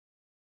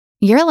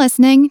You're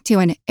listening to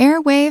an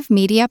Airwave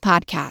Media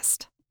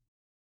Podcast.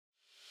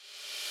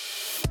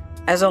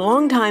 As a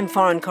longtime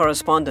foreign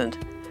correspondent,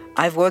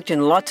 I've worked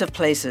in lots of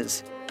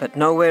places, but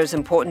nowhere as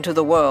important to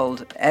the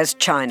world as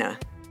China.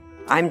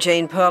 I'm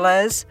Jane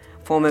Perlez,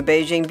 former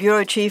Beijing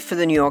bureau chief for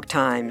the New York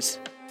Times.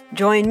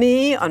 Join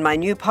me on my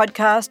new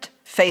podcast,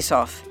 Face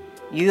Off,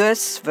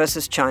 U.S.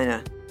 versus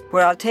China,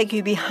 where I'll take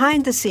you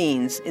behind the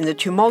scenes in the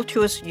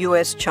tumultuous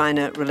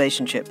U.S.-China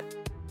relationship.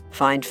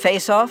 Find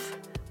Face Off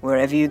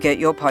wherever you get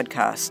your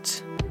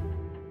podcasts.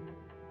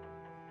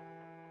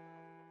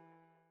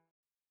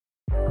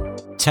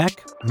 Tech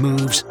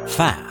moves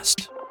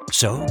fast,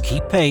 so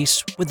keep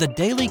pace with the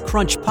Daily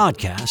Crunch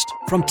podcast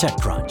from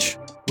TechCrunch.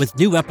 With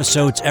new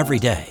episodes every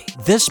day,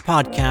 this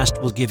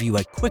podcast will give you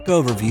a quick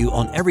overview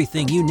on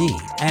everything you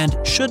need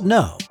and should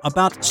know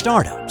about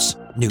startups,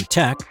 new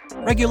tech,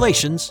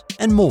 regulations,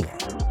 and more.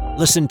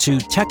 Listen to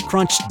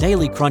TechCrunch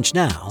Daily Crunch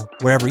now,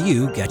 wherever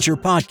you get your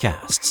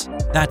podcasts.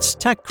 That's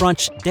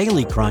TechCrunch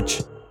Daily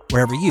Crunch,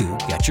 wherever you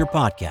get your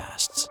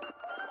podcasts.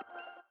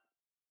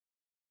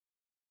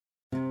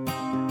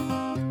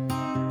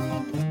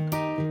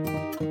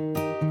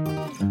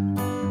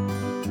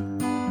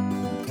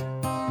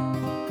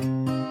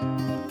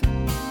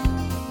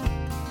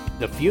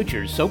 The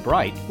future's so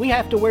bright, we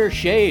have to wear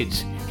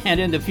shades. And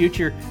in the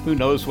future, who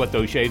knows what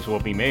those shades will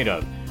be made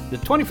of. The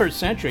 21st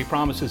century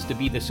promises to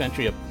be the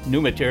century of new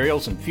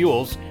materials and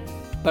fuels,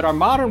 but our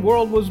modern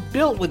world was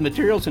built with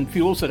materials and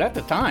fuels that at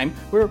the time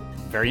were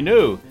very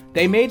new.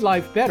 They made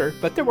life better,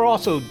 but there were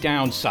also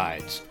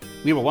downsides.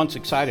 We were once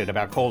excited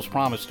about coal's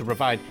promise to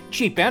provide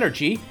cheap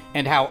energy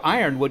and how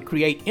iron would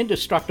create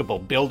indestructible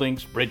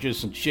buildings,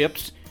 bridges, and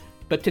ships.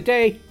 But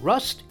today,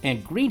 rust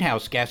and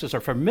greenhouse gases are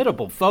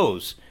formidable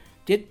foes.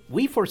 Did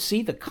we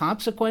foresee the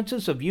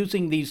consequences of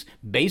using these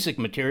basic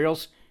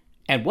materials?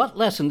 And what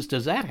lessons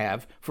does that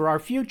have for our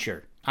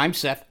future? I'm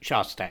Seth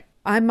Shostak.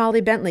 I'm Molly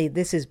Bentley.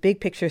 This is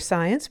Big Picture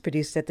Science,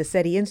 produced at the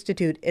SETI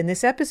Institute. In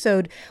this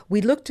episode, we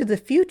look to the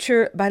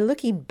future by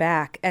looking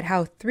back at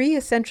how 3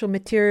 essential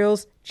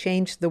materials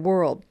changed the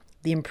world,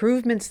 the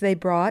improvements they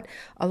brought,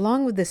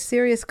 along with the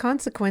serious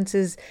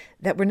consequences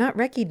that were not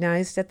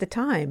recognized at the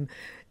time.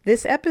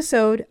 This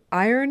episode,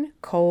 Iron,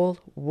 Coal,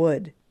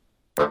 Wood.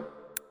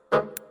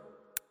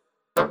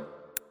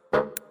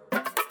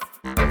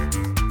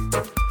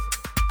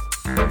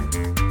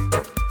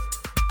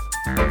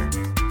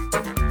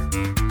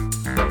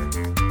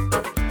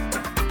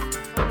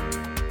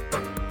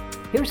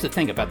 Here's the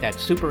thing about that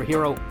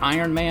superhero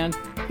Iron Man.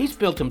 He's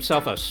built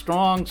himself a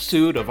strong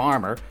suit of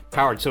armor,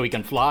 powered so he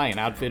can fly and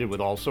outfitted with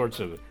all sorts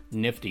of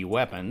nifty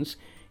weapons.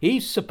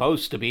 He's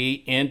supposed to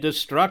be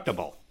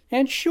indestructible.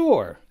 And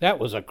sure, that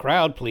was a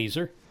crowd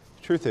pleaser.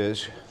 Truth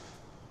is,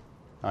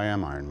 I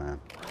am Iron Man.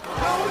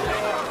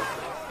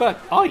 But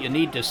all you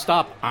need to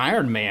stop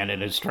Iron Man in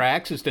his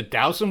tracks is to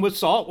douse him with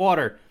salt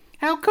water.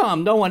 How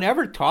come no one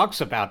ever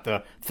talks about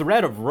the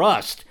threat of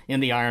rust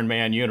in the Iron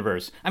Man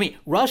universe? I mean,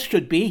 rust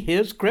should be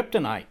his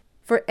kryptonite.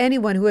 For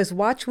anyone who has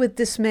watched with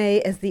dismay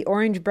as the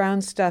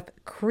orange-brown stuff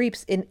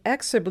creeps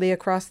inexorably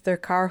across their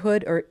car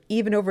hood or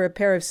even over a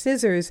pair of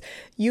scissors,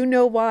 you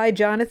know why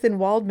Jonathan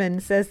Waldman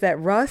says that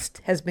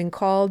rust has been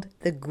called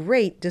the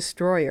Great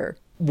Destroyer.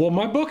 Well,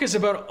 my book is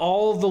about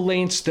all the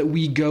lengths that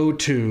we go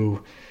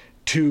to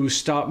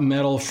stop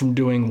metal from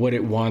doing what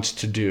it wants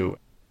to do.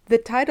 The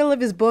title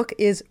of his book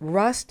is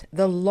Rust,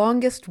 the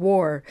Longest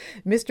War.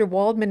 Mr.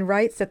 Waldman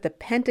writes that the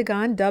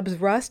Pentagon dubs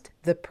rust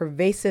the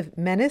pervasive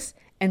menace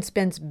and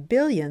spends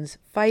billions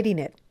fighting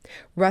it.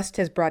 Rust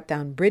has brought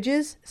down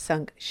bridges,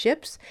 sunk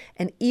ships,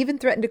 and even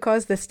threatened to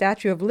cause the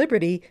Statue of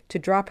Liberty to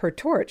drop her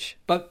torch.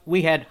 But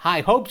we had high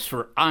hopes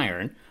for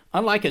iron.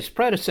 Unlike its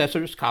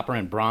predecessors, copper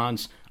and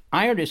bronze,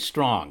 iron is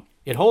strong.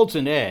 It holds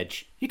an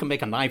edge. You can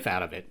make a knife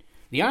out of it.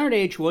 The Iron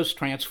Age was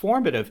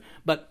transformative,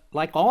 but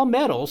like all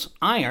metals,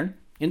 iron,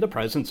 in the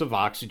presence of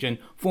oxygen,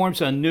 forms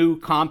a new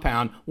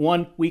compound,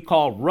 one we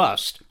call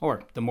rust,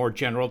 or the more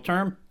general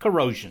term,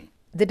 corrosion.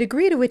 The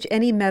degree to which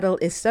any metal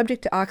is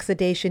subject to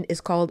oxidation is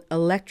called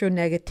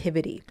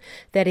electronegativity.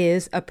 That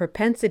is, a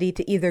propensity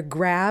to either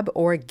grab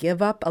or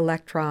give up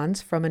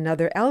electrons from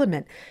another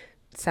element.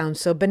 It sounds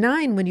so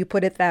benign when you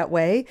put it that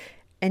way,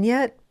 and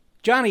yet...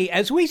 Johnny,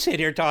 as we sit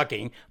here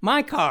talking,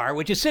 my car,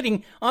 which is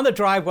sitting on the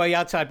driveway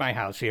outside my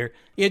house here,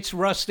 it's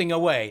rusting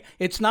away.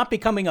 It's not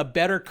becoming a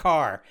better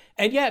car.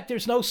 And yet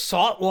there's no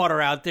salt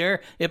water out there.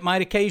 It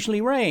might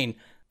occasionally rain.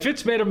 If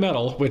it's made of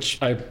metal, which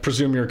I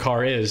presume your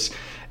car is,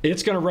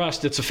 it's going to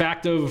rust. It's a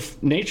fact of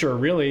nature,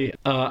 really.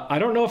 I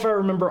don't know if I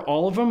remember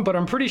all of them, but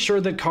I'm pretty sure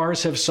that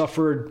cars have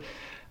suffered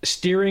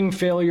steering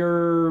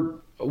failure,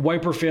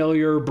 wiper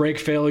failure, brake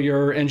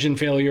failure, engine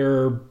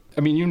failure.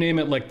 I mean, you name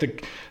it, like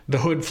the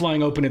hood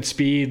flying open at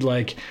speed,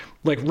 like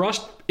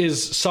rust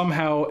is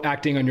somehow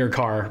acting on your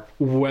car,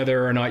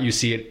 whether or not you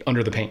see it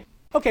under the paint.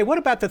 Okay, what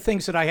about the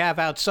things that I have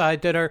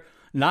outside that are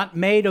not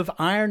made of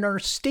iron or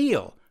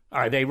steel?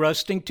 Are they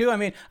rusting too? I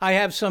mean, I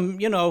have some,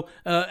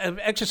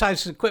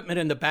 exercise equipment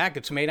in the back.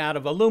 It's made out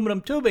of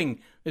aluminum tubing.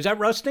 Is that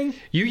rusting?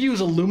 You use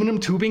aluminum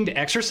tubing to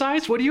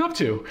exercise? What are you up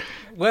to?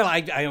 Well,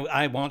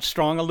 I want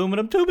strong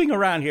aluminum tubing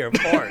around here, of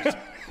course.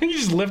 You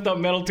just lift up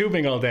metal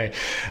tubing all day.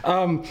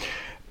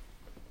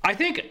 I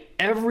think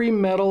every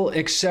metal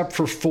except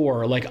for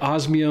 4, like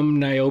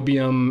osmium,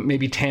 niobium,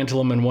 maybe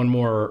tantalum, and one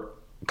more,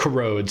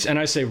 corrodes. And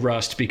I say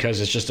rust because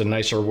it's just a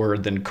nicer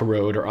word than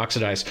corrode or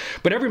oxidize.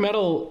 But every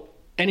metal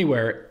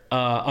anywhere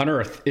on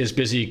Earth is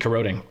busy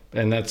corroding,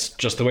 and that's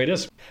just the way it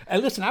is.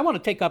 Listen, I want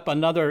to take up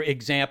another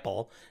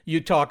example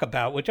you talk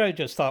about, which I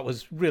just thought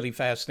was really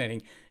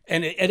fascinating.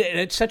 And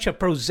it's such a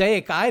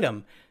prosaic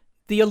item.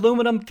 The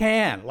aluminum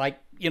can, like,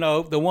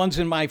 the ones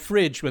in my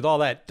fridge with all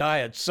that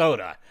diet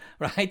soda,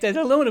 right? That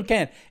aluminum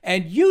can.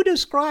 And you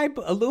describe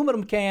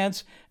aluminum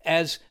cans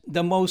as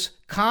the most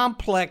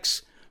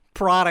complex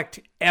product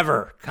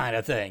ever kind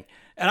of thing.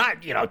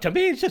 And to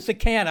me, it's just a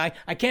can.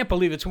 I can't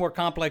believe it's more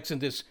complex than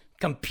this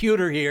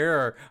computer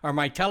here or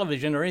my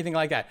television or anything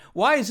like that.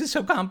 Why is this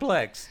so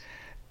complex?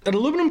 An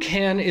aluminum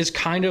can is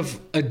kind of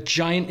a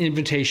giant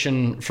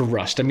invitation for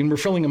rust. I mean, we're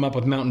filling them up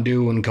with Mountain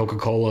Dew and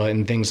Coca-Cola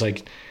and things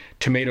like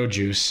tomato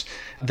juice.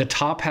 The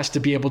top has to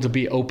be able to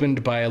be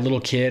opened by a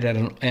little kid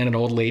and an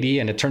old lady.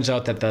 And it turns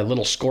out that the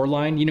little score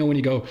line,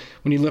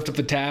 when you lift up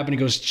the tab and it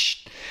goes,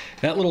 shh,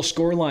 that little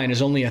score line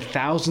is only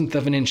 1/1000th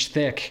of an inch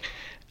thick.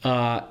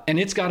 And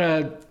it's got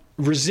to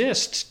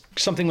resist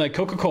something like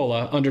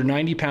Coca-Cola under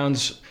 90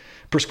 pounds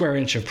per square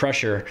inch of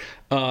pressure,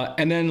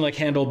 and then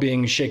handle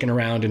being shaken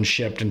around and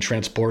shipped and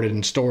transported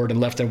and stored and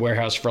left in a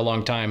warehouse for a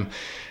long time.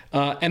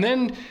 And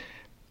then,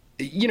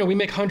 we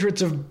make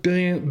hundreds of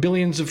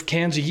billions of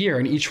cans a year,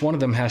 and each one of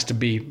them has to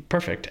be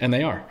perfect, and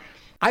they are.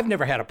 I've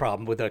never had a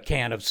problem with a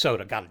can of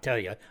soda, got to tell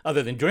you,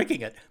 other than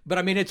drinking it. But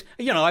I mean, it's,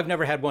 I've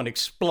never had one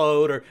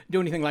explode or do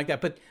anything like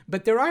that. But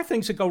there are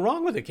things that go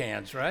wrong with the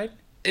cans, right?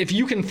 If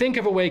you can think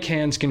of a way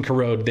cans can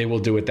corrode, they will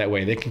do it that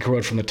way. They can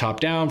corrode from the top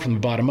down, from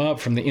the bottom up,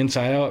 from the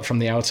inside out, from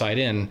the outside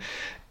in.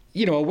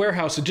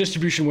 A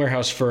distribution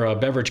warehouse for a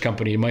beverage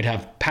company might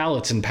have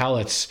pallets and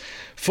pallets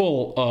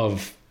full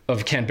of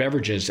canned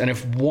beverages. And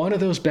if one of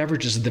those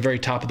beverages at the very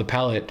top of the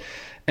pallet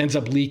ends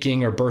up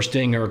leaking or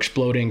bursting or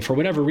exploding for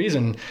whatever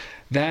reason,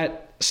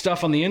 that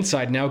stuff on the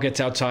inside now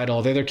gets outside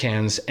all the other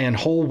cans, and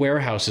whole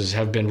warehouses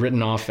have been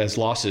written off as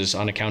losses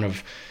on account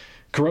of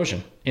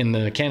corrosion in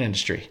the can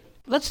industry.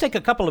 Let's take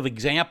a couple of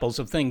examples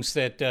of things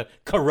that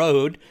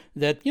corrode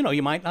that,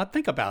 you might not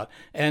think about.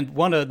 And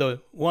one of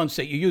the ones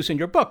that you use in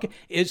your book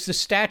is the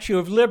Statue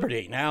of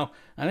Liberty. Now,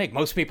 I think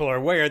most people are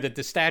aware that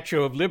the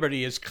Statue of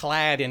Liberty is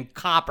clad in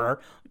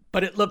copper,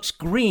 but it looks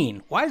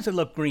green. Why does it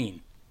look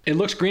green? It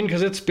looks green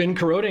because it's been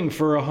corroding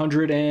for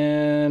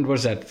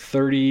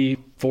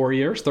 34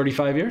 years,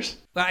 35 years?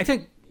 Well, I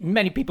think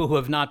many people who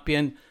have not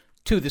been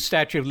to the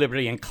Statue of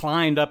Liberty and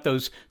climbed up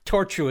those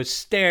tortuous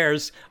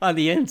stairs on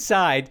the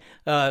inside,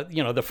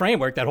 the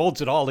framework that holds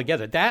it all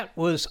together, that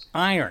was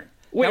iron.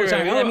 Wait,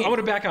 I want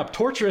to back up.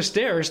 Tortuous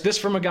stairs? This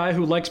from a guy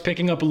who likes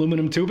picking up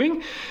aluminum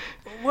tubing?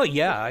 Well,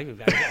 yeah, I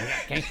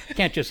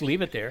can't just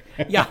leave it there.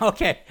 Yeah,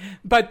 okay.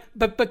 But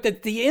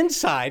the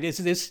inside is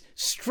this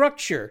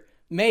structure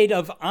made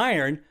of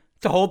iron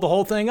to hold the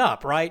whole thing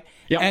up, right?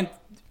 Yeah. And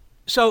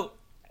so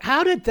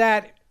how did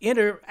that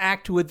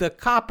interact with the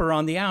copper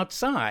on the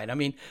outside? I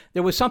mean,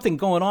 there was something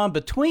going on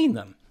between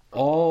them.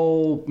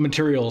 All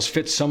materials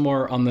fit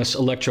somewhere on this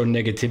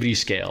electronegativity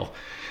scale.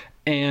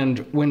 And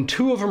when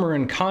two of them are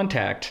in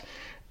contact,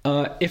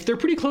 if they're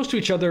pretty close to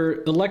each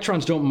other, the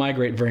electrons don't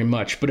migrate very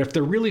much. But if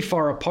they're really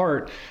far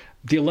apart,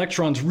 the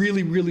electrons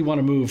really, really want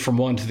to move from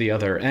one to the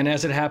other. And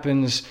as it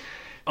happens,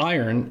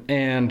 iron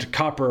and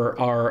copper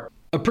are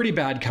a pretty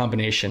bad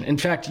combination. In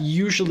fact,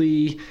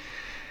 usually,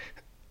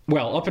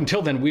 well, up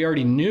until then, we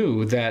already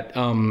knew that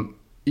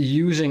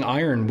using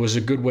iron was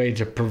a good way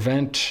to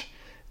prevent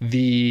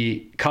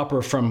the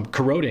copper from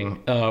corroding,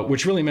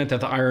 which really meant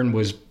that the iron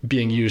was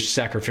being used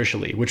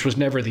sacrificially, which was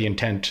never the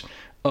intent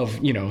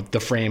of, the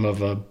frame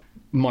of a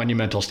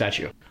monumental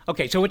statue.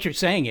 Okay, so what you're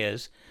saying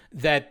is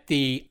that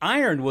the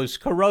iron was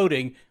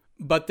corroding,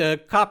 but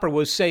the copper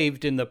was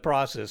saved in the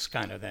process,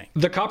 kind of thing.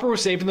 The copper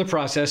was saved in the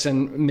process,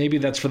 and maybe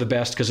that's for the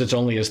best because it's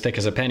only as thick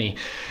as a penny.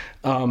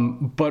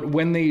 But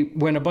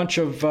when a bunch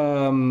of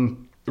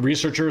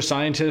researchers,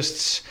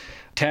 scientists,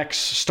 techs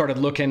started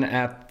looking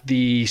at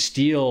the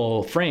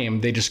steel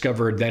frame, they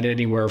discovered that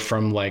anywhere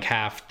from like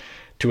half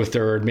to a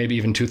third, maybe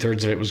even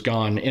 2/3 of it was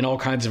gone in all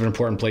kinds of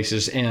important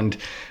places. And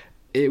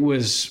it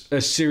was a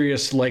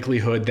serious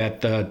likelihood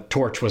that the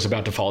torch was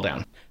about to fall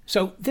down.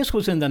 So this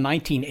was in the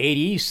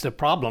 1980s. The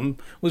problem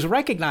was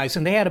recognized,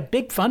 and they had a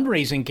big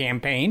fundraising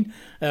campaign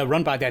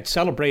run by that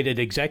celebrated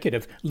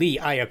executive, Lee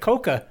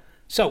Iacocca.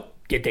 So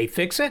did they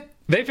fix it?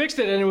 They fixed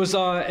it, and it was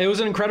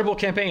an incredible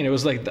campaign. It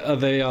was like the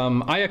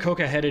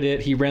Iacocca headed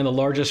it. He ran the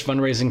largest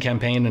fundraising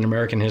campaign in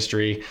American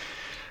history,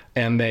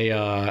 and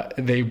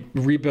they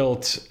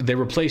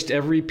replaced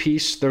every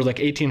piece. There were like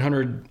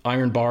 1,800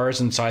 iron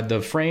bars inside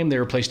the frame. They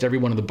replaced every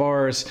one of the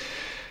bars.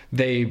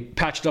 They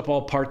patched up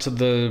all parts of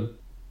the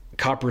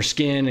copper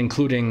skin,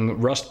 including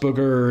rust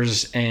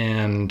boogers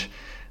and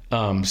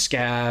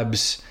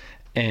scabs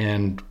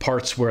and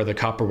parts where the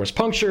copper was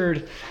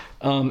punctured.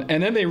 And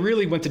then they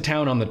really went to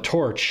town on the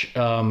torch,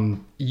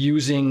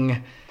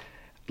 using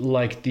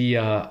like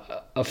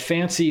a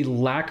fancy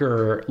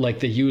lacquer like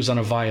they use on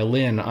a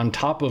violin on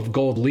top of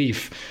gold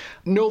leaf.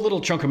 No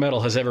little chunk of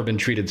metal has ever been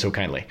treated so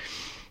kindly.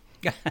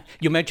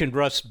 You mentioned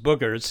rust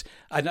boogers.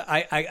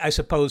 I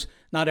suppose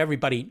not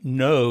everybody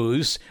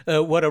knows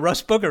what a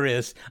rust booger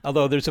is,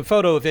 although there's a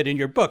photo of it in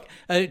your book.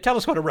 Tell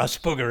us what a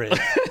rust booger is.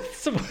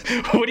 So,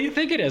 what do you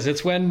think it is?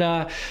 It's when,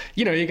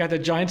 you got the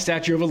giant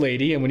statue of a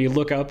lady, and when you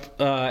look up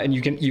and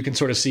you can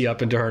sort of see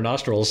up into her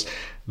nostrils,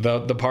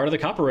 the part of the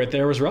copper right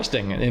there was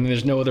rusting, and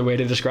there's no other way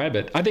to describe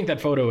it. I think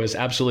that photo is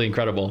absolutely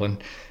incredible,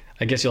 and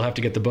I guess you'll have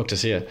to get the book to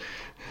see it.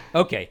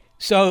 Okay,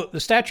 so the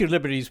Statue of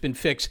Liberty has been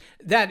fixed.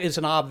 That is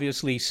an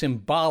obviously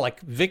symbolic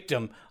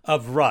victim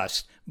of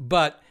rust,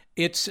 but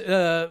it's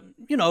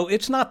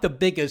it's not the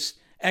biggest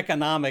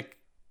economic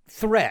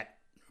threat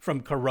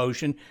from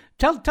corrosion.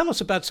 Tell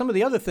us about some of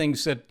the other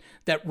things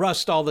that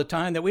rust all the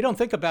time that we don't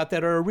think about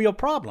that are a real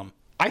problem.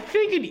 I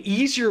think an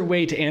easier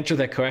way to answer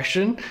that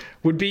question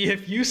would be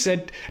if you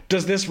said,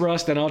 does this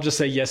rust? And I'll just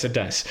say, yes, it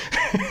does.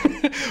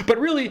 But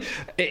really,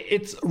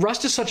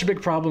 rust is such a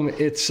big problem.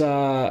 It's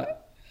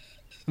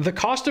the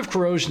cost of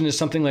corrosion is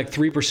something like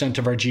 3%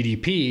 of our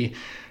GDP.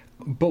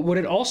 But what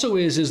it also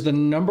is the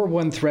number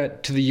one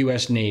threat to the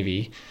U.S.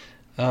 Navy.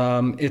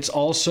 It's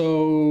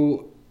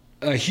also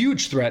a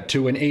huge threat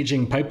to an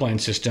aging pipeline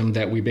system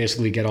that we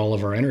basically get all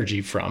of our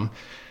energy from.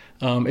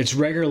 It's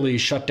regularly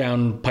shut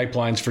down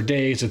pipelines for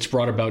days. It's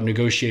brought about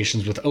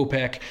negotiations with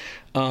OPEC.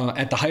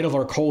 At the height of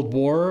our Cold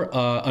War,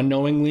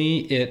 unknowingly,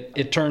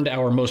 it turned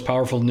our most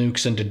powerful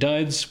nukes into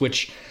duds,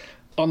 which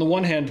on the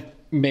one hand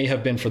may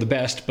have been for the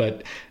best,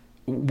 but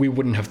we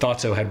wouldn't have thought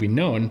so had we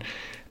known.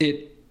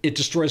 It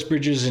destroys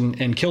bridges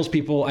and kills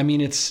people. I mean,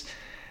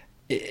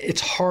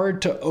 it's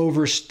hard to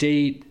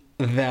overstate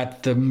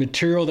that the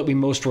material that we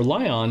most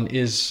rely on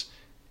is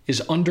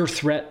under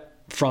threat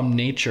from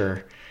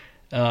nature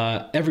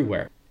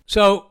everywhere.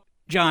 So,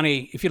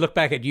 Johnny, if you look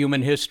back at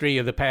human history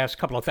of the past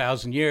couple of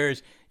thousand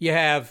years, you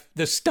have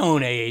the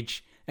Stone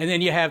Age, and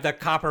then you have the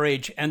Copper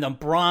Age and the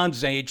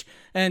Bronze Age.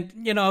 And,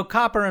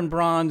 copper and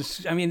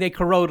bronze, I mean, they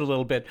corrode a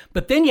little bit.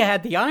 But then you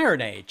had the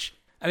Iron Age.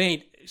 I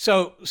mean,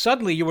 so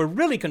suddenly you were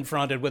really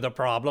confronted with a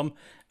problem.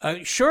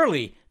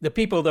 Surely the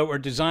people that were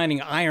designing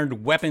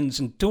iron weapons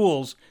and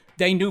tools,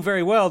 they knew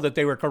very well that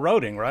they were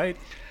corroding, right?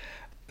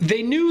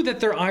 They knew that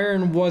their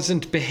iron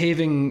wasn't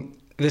behaving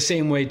the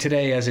same way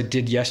today as it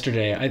did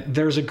yesterday.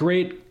 There's a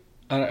great,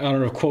 I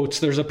don't know, quotes.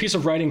 There's a piece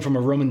of writing from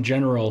a Roman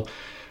general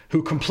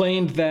who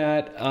complained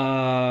that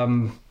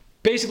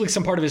basically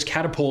some part of his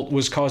catapult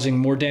was causing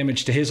more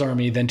damage to his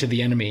army than to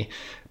the enemy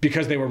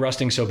because they were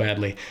rusting so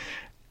badly.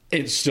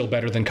 It's still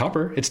better than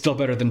copper. It's still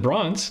better than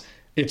bronze.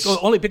 It's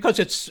only because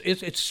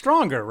it's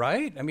stronger,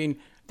 right? I mean,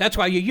 that's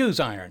why you use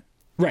iron.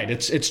 Right.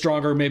 It's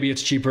stronger. Maybe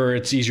it's cheaper.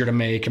 It's easier to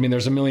make. I mean,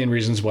 there's a million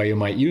reasons why you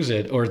might use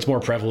it, or it's more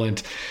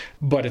prevalent,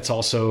 but it's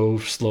also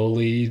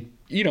slowly,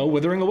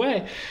 withering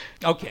away.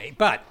 Okay.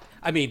 But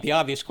I mean, the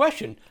obvious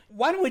question,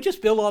 why don't we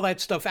just build all that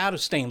stuff out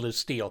of stainless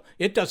steel?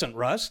 It doesn't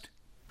rust.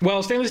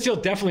 Well, stainless steel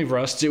definitely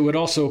rusts. It would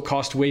also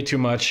cost way too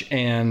much,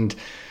 and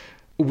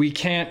we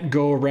can't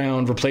go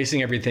around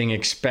replacing everything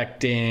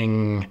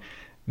expecting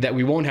that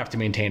we won't have to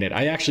maintain it.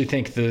 I actually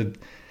think the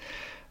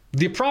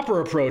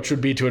proper approach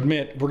would be to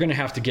admit we're going to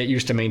have to get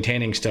used to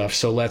maintaining stuff.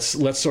 So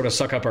let's sort of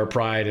suck up our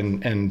pride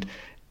and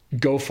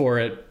go for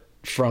it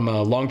from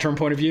a long-term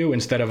point of view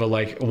instead of a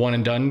one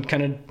and done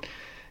kind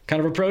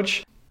of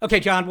approach. Okay,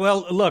 John.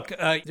 Well, look,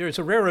 there's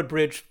a railroad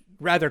bridge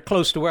rather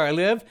close to where I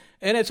live,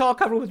 and it's all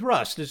covered with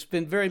rust. There's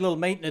been very little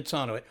maintenance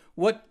on it.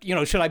 What,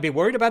 should I be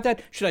worried about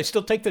that? Should I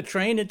still take the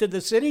train into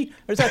the city?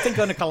 Or is that thing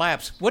going to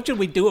collapse? What should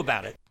we do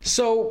about it?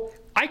 So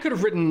I could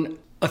have written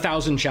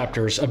 1,000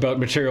 chapters about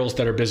materials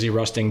that are busy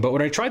rusting, but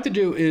what I tried to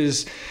do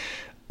is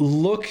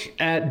look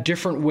at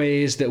different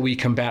ways that we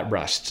combat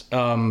rust.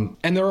 And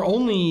there are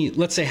only,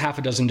 let's say, half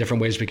a dozen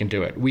different ways we can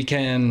do it. We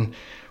can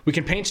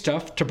paint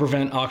stuff to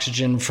prevent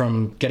oxygen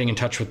from getting in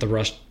touch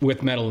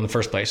with metal in the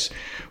first place.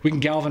 We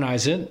can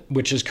galvanize it,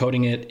 which is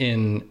coating it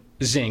in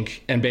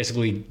zinc and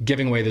basically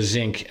giving away the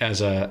zinc as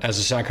a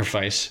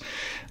sacrifice.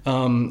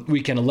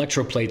 We can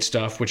electroplate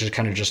stuff, which is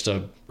kind of just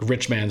a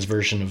rich man's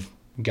version of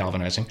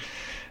galvanizing.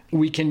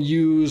 We can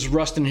use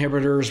rust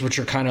inhibitors, which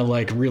are kind of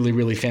like really,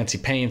 really fancy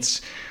paints.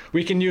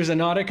 We can use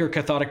anodic or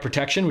cathodic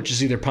protection, which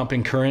is either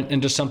pumping current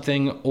into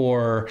something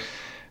or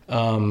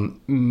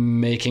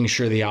making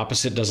sure the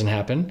opposite doesn't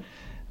happen.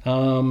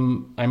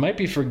 I might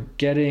be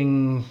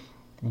forgetting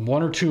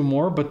one or two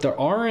more, but there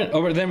aren't.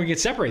 Oh, then we can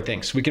separate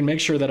things. We can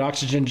make sure that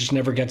oxygen just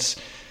never gets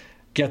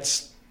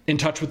in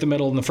touch with the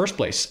metal in the first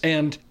place.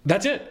 And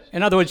that's it.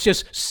 In other words,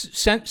 just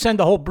send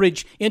the whole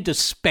bridge into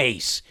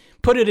space.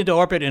 Put it into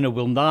orbit and it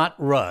will not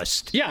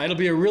rust. Yeah, it'll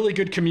be a really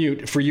good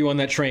commute for you on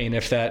that train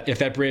if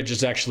that bridge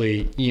is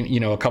actually,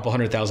 a couple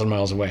 100,000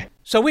 miles away.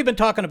 So we've been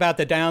talking about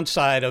the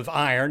downside of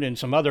iron and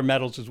some other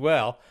metals as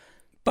well.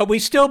 But we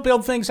still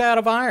build things out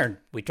of iron.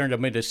 We turned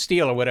them into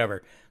steel or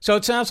whatever. So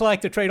it sounds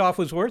like the trade-off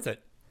was worth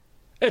it.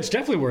 It's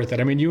definitely worth it.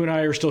 I mean, you and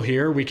I are still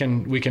here. We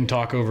can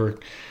talk over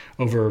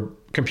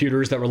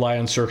computers that rely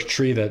on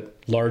circuitry that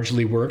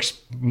largely works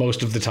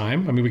most of the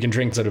time. I mean, we can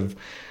drink out of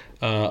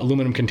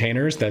aluminum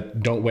containers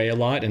that don't weigh a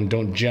lot and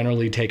don't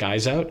generally take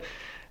eyes out.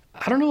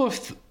 I don't know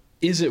if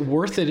is it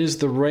worth it is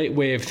the right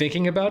way of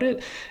thinking about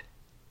it.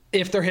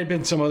 If there had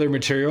been some other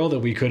material that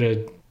we could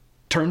have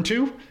turned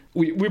to,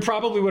 we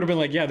probably would have been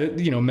like, yeah,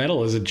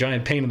 metal is a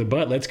giant pain in the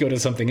butt. Let's go to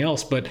something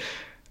else. But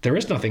there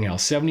is nothing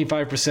else.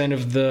 75%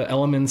 of the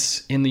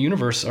elements in the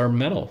universe are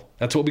metal.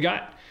 That's what we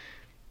got.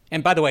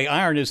 And by the way,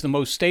 iron is the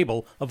most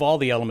stable of all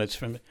the elements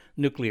from a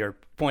nuclear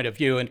point of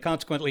view, and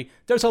consequently,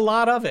 there's a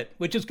lot of it,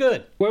 which is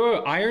good.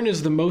 Wait. Iron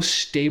is the most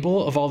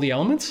stable of all the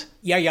elements?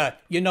 Yeah.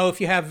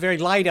 If you have very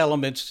light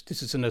elements,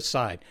 this is an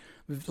aside,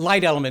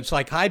 light elements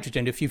like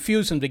hydrogen, if you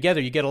fuse them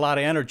together, you get a lot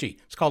of energy.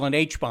 It's called an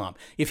H-bomb.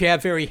 If you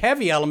have very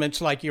heavy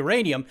elements like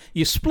uranium,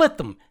 you split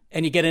them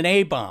and you get an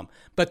A-bomb.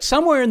 But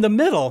somewhere in the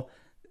middle,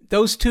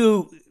 those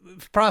two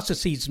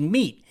processes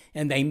meet,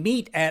 and they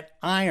meet at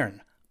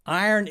iron.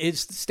 Iron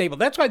is stable.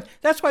 That's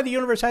why the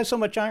universe has so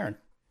much iron.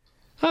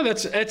 Oh,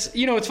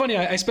 it's funny.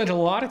 I spent a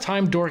lot of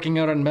time dorking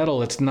out on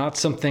metal. It's not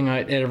something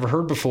I'd ever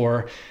heard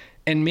before,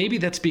 and maybe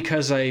that's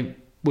because I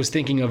was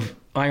thinking of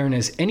iron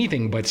as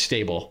anything but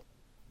stable.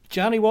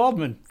 Johnny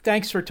Waldman,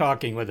 thanks for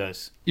talking with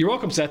us. You're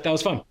welcome, Seth. That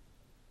was fun.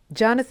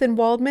 Jonathan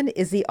Waldman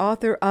is the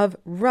author of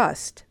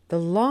Rust, The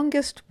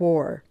Longest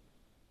War.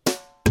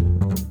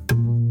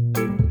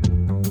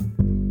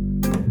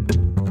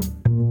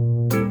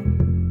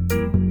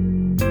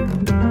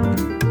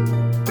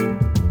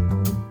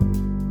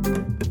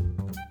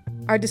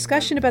 Our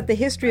discussion about the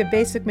history of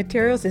basic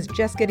materials is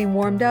just getting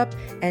warmed up,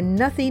 and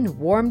nothing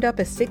warmed up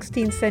a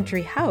 16th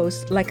century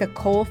house like a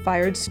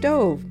coal-fired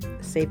stove.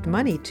 Saved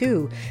money,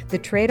 too. The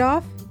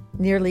trade-off?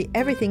 Nearly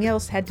everything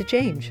else had to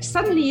change.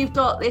 Suddenly you've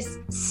got this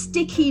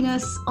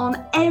stickiness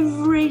on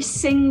every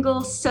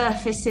single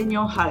surface in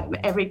your home.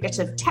 Every bit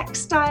of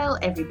textile,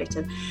 every bit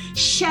of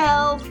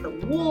shelf, the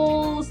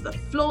walls, the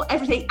floor,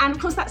 everything. And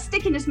of course that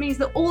stickiness means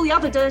that all the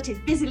other dirt is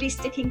busily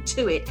sticking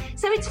to it.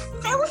 So it's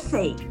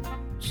filthy.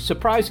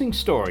 Surprising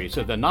stories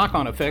of the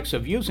knock-on effects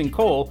of using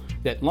coal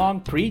that long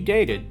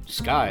predated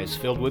skies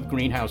filled with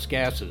greenhouse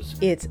gases.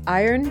 It's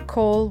Iron,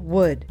 Coal,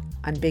 Wood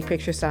on Big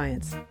Picture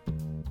Science.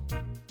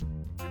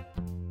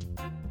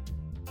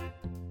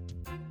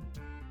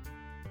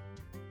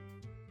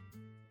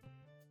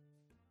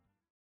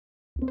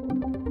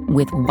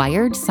 With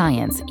Wired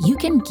Science, you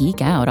can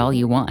geek out all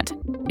you want.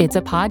 It's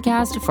a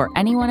podcast for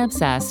anyone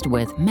obsessed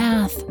with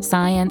math,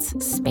 science,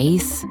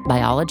 space,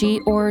 biology,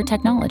 or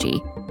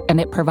technology. And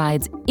it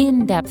provides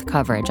in-depth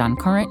coverage on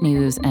current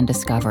news and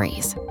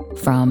discoveries.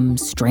 From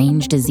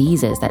strange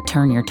diseases that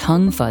turn your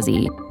tongue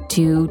fuzzy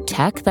to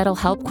tech that'll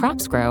help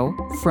crops grow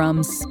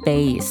from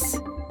space.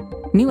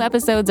 New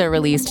episodes are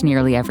released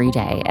nearly every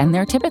day, and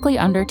they're typically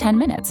under 10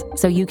 minutes,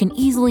 so you can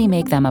easily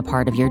make them a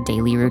part of your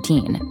daily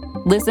routine.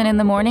 Listen in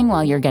the morning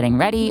while you're getting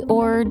ready,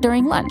 or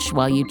during lunch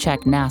while you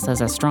check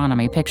NASA's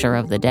astronomy picture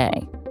of the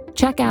day.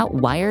 Check out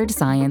Wired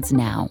Science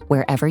now,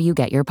 wherever you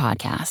get your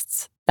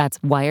podcasts.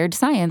 That's Wired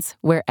Science,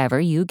 wherever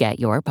you get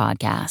your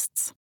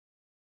podcasts.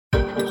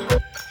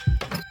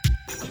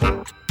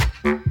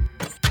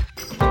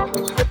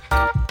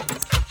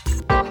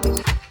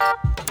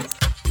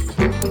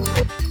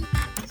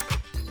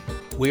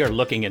 We are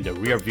looking in the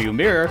rearview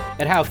mirror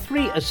at how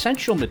 3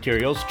 essential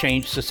materials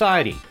changed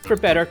society, for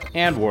better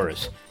and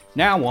worse.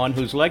 Now one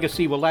whose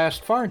legacy will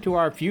last far into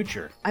our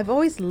future. I've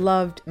always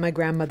loved my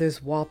grandmother's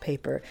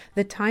wallpaper.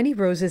 The tiny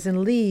roses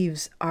and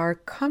leaves are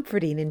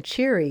comforting and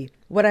cheery.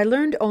 What I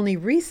learned only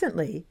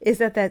recently is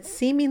that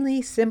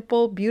seemingly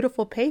simple,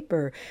 beautiful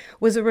paper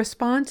was a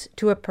response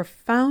to a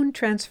profound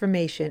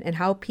transformation in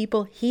how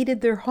people heated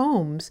their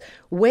homes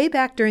way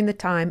back during the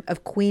time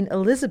of Queen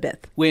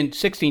Elizabeth. When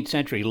 16th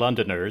century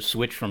Londoners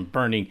switched from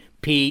burning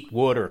peat,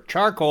 wood, or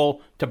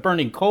charcoal to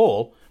burning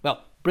coal,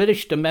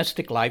 British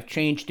domestic life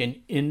changed in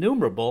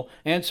innumerable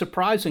and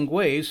surprising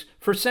ways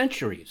for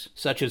centuries,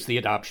 such as the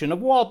adoption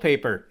of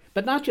wallpaper.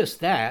 But not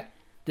just that.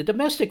 The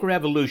domestic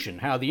revolution,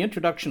 how the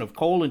introduction of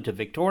coal into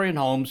Victorian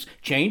homes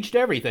changed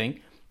everything,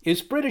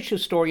 is British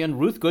historian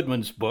Ruth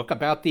Goodman's book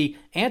about the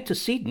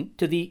antecedent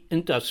to the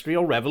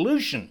Industrial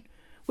Revolution.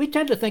 We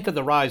tend to think of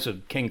the rise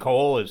of King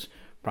Coal as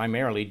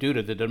primarily due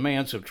to the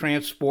demands of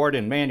transport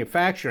and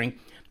manufacturing,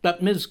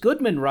 but Ms.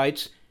 Goodman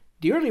writes,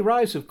 the early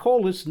rise of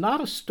coal is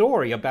not a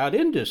story about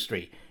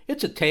industry.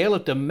 It's a tale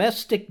of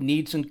domestic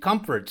needs and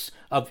comforts,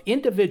 of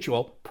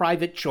individual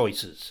private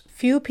choices.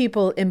 Few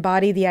people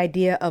embody the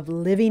idea of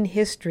living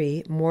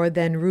history more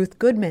than Ruth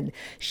Goodman.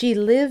 She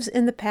lives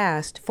in the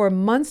past for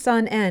months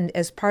on end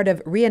as part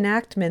of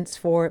reenactments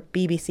for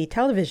BBC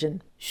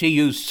television. She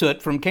used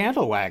soot from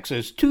candle wax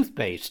as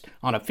toothpaste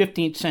on a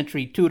 15th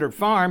century Tudor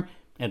farm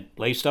and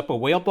laced up a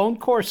whalebone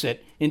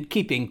corset in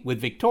keeping with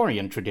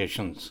Victorian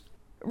traditions.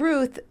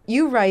 Ruth,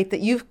 you write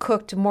that you've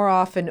cooked more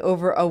often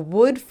over a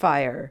wood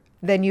fire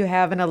than you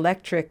have an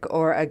electric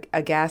or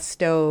a gas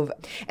stove.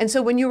 And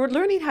so when you were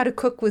learning how to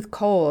cook with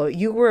coal,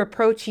 you were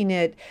approaching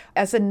it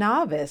as a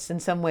novice in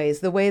some ways,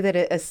 the way that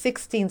a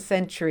 16th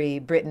century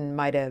Briton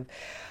might have.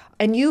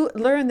 And you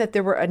learned that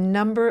there were a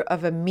number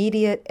of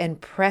immediate and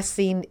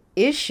pressing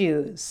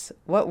issues.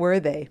 What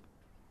were they?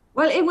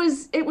 Well, it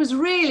was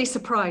really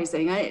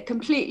surprising. It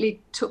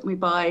completely took me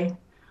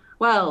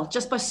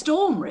just by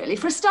storm, really.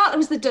 For a start, there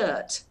was the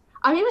dirt.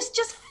 I mean, it was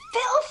just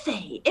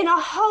filthy in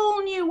a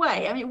whole new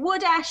way. I mean,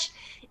 wood ash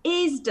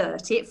is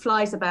dirty. It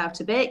flies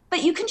about a bit,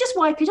 but you can just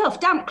wipe it off.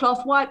 Damp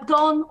cloth, wipe,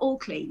 gone, all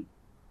clean.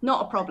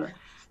 Not a problem.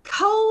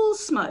 Coal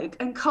smoke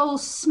and coal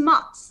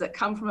smuts that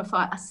come from a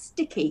fire are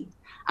sticky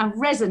and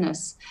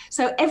resinous.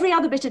 So every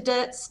other bit of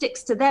dirt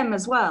sticks to them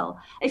as well.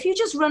 If you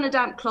just run a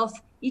damp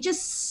cloth, you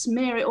just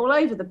smear it all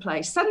over the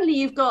place. Suddenly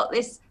you've got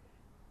this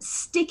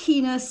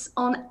stickiness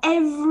on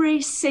every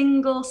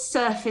single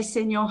surface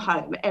in your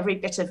home, every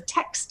bit of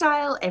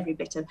textile, every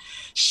bit of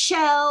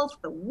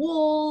shelf, the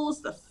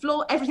walls, the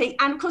floor, everything.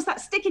 And of course that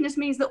stickiness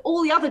means that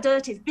all the other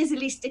dirt is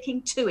busily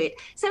sticking to it.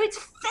 So it's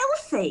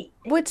filthy.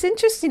 What's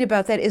interesting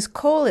about that is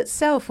coal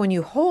itself, when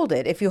you hold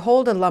it, if you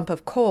hold a lump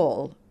of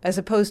coal as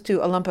opposed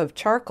to a lump of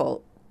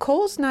charcoal,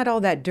 coal's not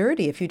all that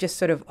dirty if you just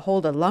sort of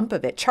hold a lump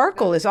of it.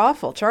 Charcoal is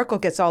awful. Charcoal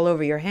gets all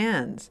over your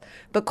hands,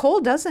 but coal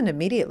doesn't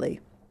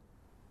immediately.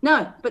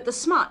 No, but the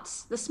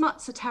smuts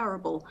are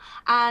terrible.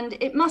 And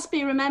it must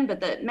be remembered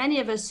that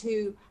many of us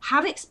who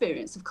have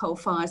experience of coal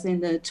fires in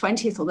the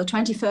 20th or the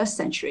 21st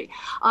century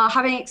are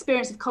having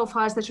experience of coal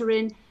fires that are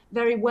in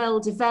very well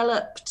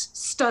developed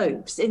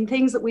stoves, in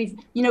things that we've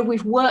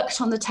worked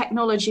on the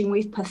technology and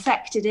we've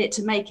perfected it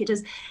to make it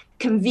as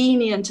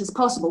convenient as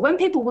possible. When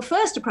people were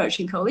first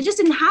approaching coal, they just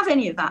didn't have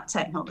any of that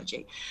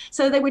technology.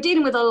 So they were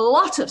dealing with a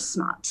lot of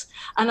smut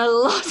and a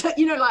lot of,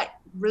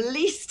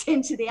 released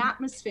into the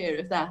atmosphere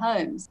of their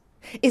homes.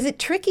 Is it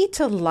tricky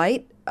to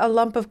light a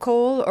lump of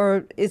coal,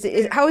 or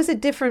how is it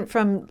different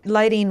from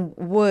lighting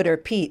wood or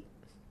peat?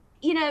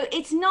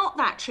 It's not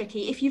that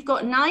tricky if you've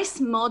got nice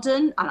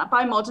modern, and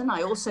by modern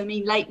I also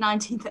mean late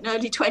 19th and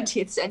early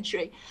 20th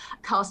century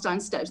cast iron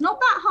stoves.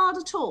 Not that hard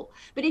at all.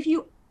 But if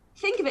you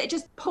think of it,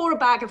 just pour a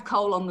bag of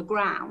coal on the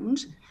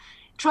ground,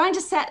 trying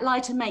to set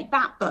light and make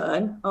that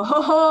burn,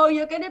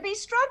 you're going to be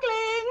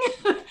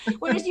struggling.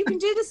 Whereas you can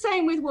do the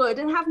same with wood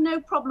and have no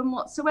problem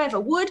whatsoever.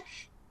 Wood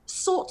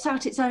sorts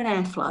out its own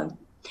airflow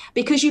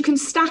because you can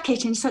stack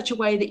it in such a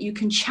way that you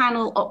can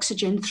channel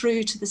oxygen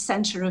through to the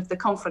center of the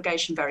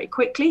conflagration very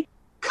quickly.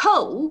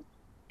 Coal,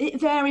 it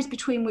varies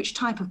between which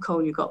type of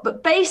coal you've got,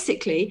 but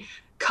basically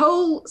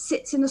coal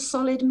sits in a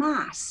solid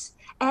mass.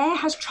 Air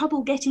has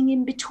trouble getting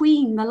in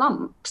between the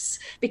lumps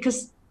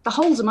because the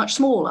holes are much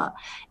smaller.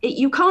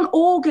 You can't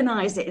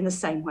organize it in the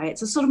same way.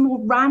 It's a sort of more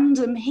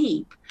random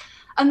heap.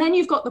 And then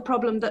you've got the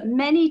problem that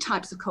many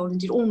types of coal,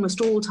 indeed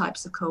almost all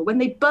types of coal, when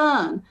they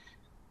burn,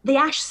 the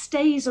ash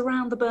stays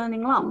around the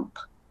burning lump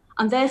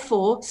and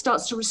therefore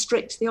starts to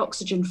restrict the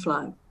oxygen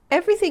flow.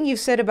 Everything you've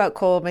said about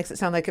coal makes it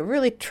sound like a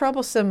really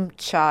troublesome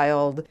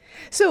child.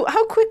 So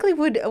how quickly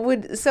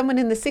would someone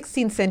in the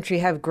 16th century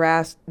have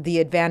grasped the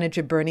advantage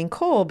of burning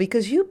coal?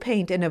 Because you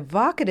paint an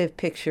evocative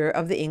picture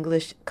of the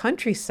English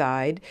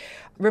countryside,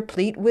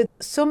 replete with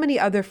so many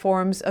other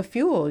forms of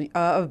fuel,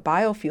 of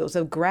biofuels,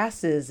 of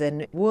grasses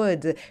and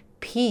woods,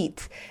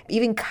 peat,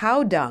 even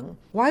cow dung.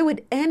 Why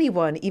would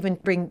anyone even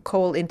bring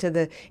coal into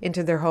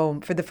their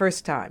home for the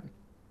first time?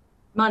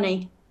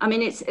 Money. I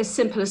mean, it's as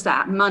simple as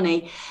that,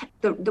 money.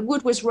 The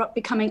wood was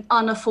becoming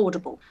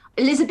unaffordable.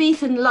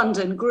 Elizabethan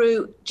London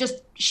grew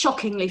just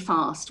shockingly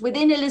fast.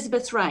 Within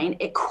Elizabeth's reign,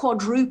 it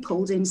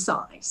quadrupled in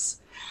size.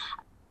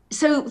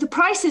 So the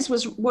prices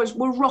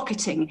were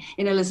rocketing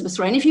in Elizabeth's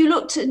reign. If you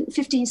looked at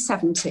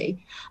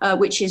 1570,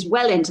 which is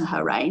well into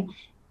her reign,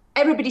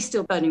 everybody's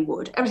still burning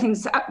wood.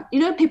 Everything's,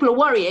 people are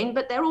worrying,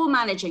 but they're all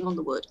managing on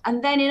the wood.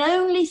 And then in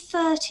only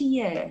 30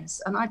 years,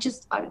 and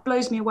it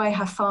blows me away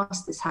how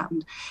fast this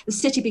happened, the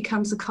city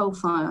becomes a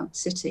coal-fired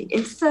city.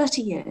 In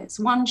 30 years,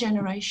 one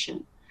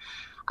generation.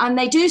 And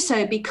they do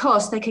so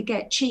because they could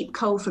get cheap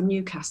coal from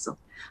Newcastle.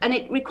 And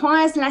it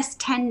requires less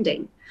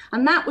tending.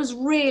 And that was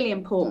really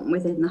important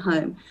within the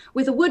home.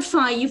 With a wood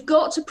fire, you've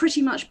got to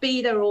pretty much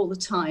be there all the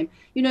time.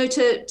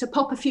 To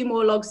pop a few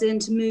more logs in,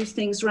 to move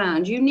things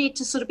around. You need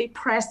to sort of be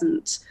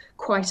present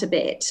quite a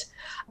bit.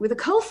 With a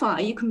coal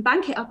fire, you can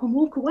bank it up and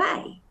walk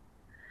away.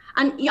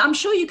 And I'm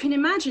sure you can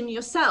imagine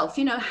yourself,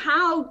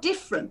 how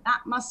different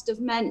that must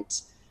have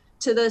meant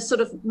to the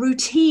sort of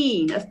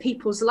routine of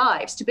people's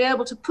lives. To be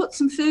able to put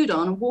some food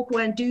on and walk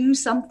away and do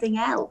something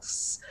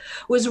else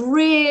was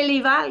really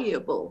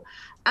valuable.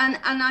 And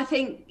I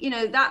think,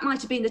 that might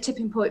have been the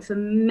tipping point for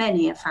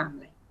many a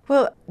family.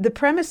 Well, the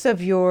premise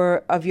of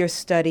your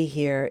study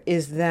here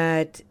is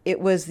that it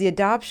was the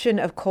adoption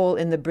of coal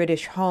in the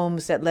British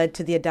homes that led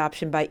to the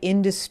adoption by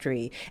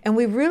industry. And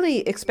we really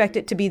expect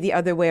it to be the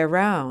other way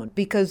around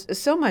because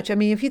so much, I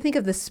mean, if you think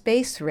of the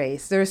space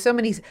race, there are so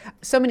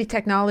many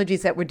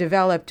technologies that were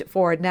developed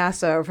for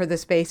NASA or for the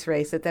space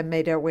race that then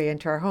made our way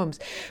into our homes.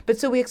 But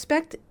so we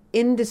expect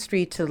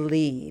industry to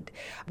lead.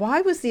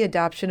 Why was the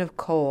adoption of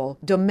coal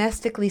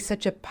domestically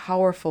such a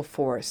powerful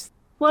force?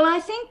 Well, I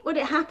think what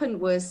it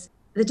happened was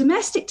the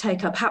domestic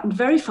take-up happened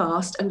very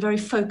fast and very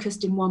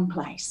focused in one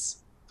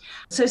place.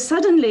 So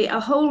suddenly a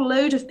whole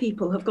load of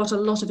people have got a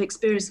lot of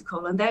experience of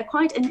coal, and they're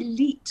quite an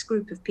elite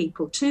group of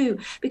people too,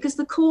 because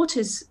the court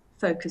is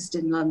focused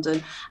in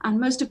London and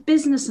most of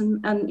business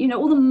and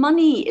all the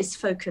money is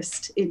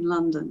focused in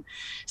London.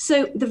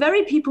 So the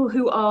very people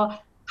who are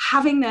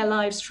having their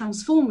lives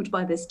transformed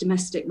by this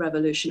domestic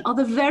revolution are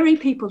the very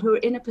people who are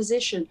in a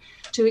position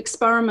to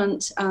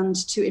experiment and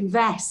to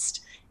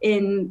invest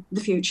in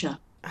the future.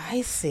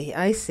 I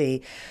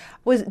see.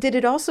 Did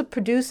it also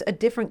produce a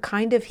different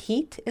kind of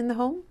heat in the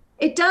home?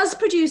 It does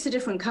produce a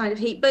different kind of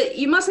heat, but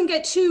you mustn't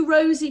get too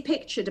rosy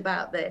pictured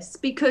about this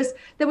because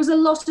there was a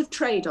lot of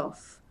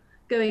trade-off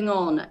going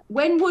on.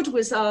 When wood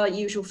was our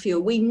usual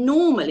fuel, we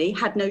normally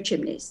had no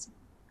chimneys.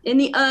 In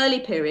the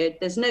early period,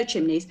 there's no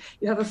chimneys.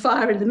 You have a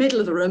fire in the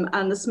middle of the room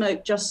and the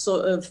smoke just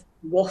sort of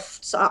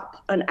wafts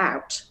up and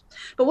out.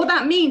 But what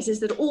that means is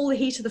that all the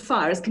heat of the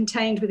fire is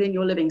contained within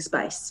your living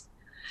space.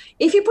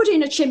 If you put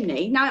in a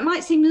chimney, now it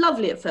might seem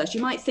lovely at first.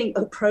 You might think,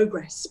 oh,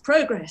 progress,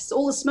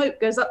 all the smoke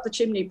goes up the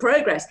chimney,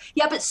 progress.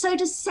 Yeah, but so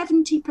does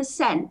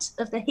 70%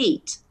 of the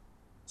heat.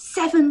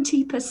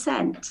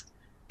 70%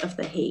 of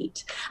the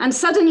heat. And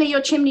suddenly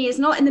your chimney is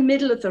not in the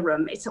middle of the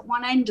room, it's at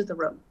one end of the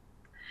room.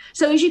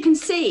 So as you can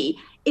see,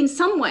 in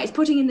some ways,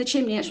 putting in the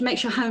chimney actually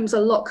makes your homes a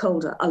lot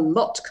colder.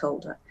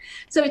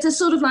 So it's a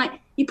sort of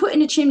like, you put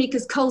in a chimney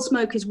because coal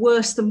smoke is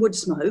worse than wood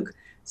smoke.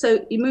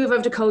 So you move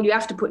over to coal, you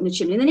have to put in a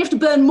chimney, and then you have to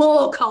burn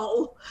more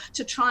coal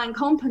to try and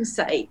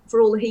compensate for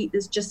all the heat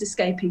that's just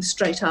escaping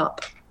straight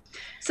up.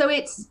 So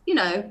it's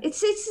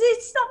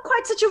not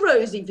quite such a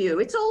rosy view.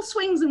 It's all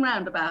swings and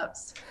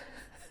roundabouts.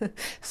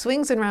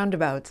 Swings and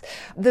roundabouts.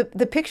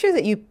 The picture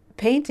that you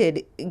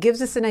painted gives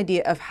us an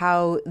idea of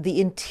how the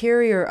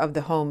interior of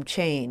the home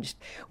changed.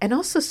 And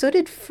also so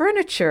did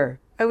furniture.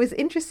 I was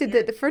interested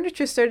that the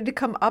furniture started to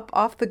come up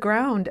off the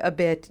ground a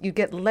bit. You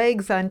get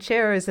legs on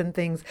chairs and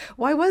things.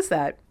 Why was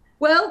that?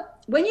 Well,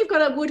 when you've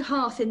got a wood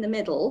hearth in the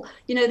middle,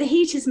 the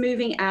heat is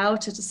moving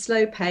out at a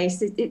slow pace.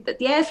 The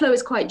airflow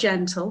is quite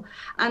gentle,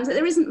 and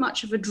there isn't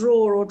much of a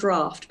draw or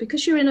draft.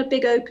 Because you're in a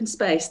big open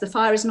space, the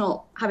fire is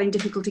not having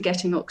difficulty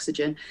getting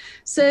oxygen.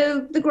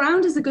 So the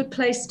ground is a good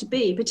place to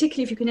be,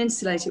 particularly if you can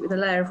insulate it with a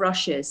layer of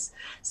rushes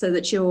so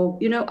that you're,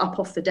 up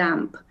off the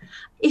damp.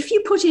 If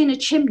you put in a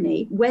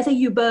chimney, whether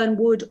you burn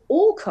wood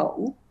or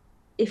coal,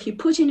 if you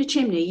put in a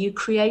chimney, you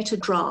create a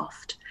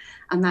draft,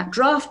 and that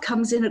draft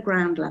comes in at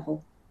ground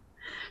level.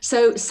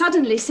 So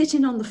suddenly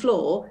sitting on the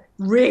floor,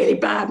 really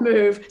bad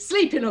move.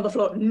 Sleeping on the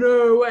floor,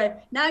 no way.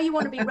 Now you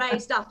want to be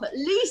raised up at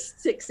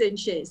least 6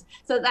 inches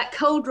so that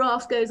cold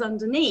draft goes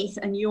underneath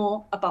and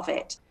you're above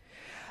it.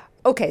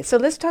 Okay, so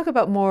let's talk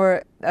about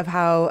more of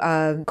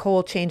how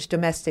coal changed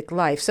domestic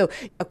life. So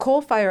a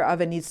coal fire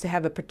oven needs to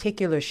have a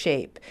particular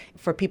shape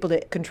for people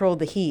to control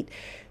the heat.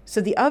 So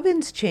the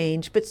ovens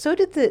changed, but so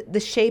did the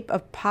shape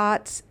of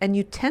pots and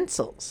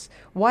utensils.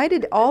 Why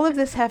did all of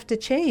this have to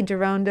change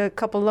around a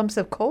couple lumps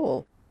of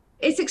coal?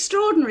 It's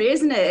extraordinary,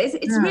 isn't it?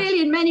 It's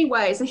really, in many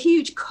ways, a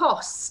huge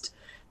cost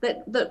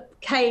that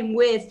came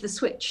with the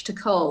switch to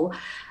coal.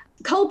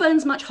 Coal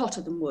burns much hotter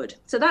than wood.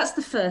 So that's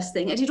the first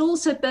thing. And it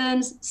also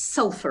burns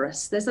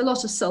sulphurous. There's a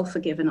lot of sulphur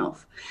given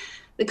off.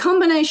 The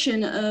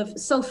combination of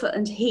sulphur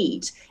and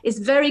heat is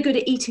very good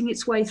at eating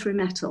its way through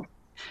metal.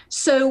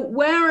 So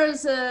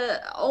whereas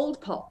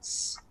old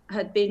pots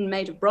had been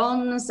made of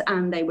bronze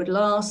and they would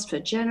last for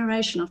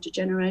generation after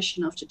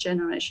generation after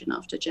generation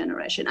after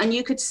generation, and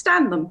you could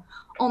stand them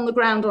on the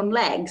ground on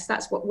legs,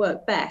 that's what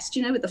worked best,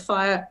 with the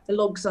fire, the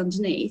logs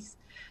underneath.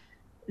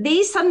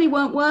 These suddenly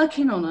weren't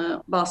working on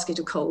a basket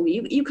of coal.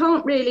 You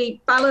can't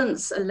really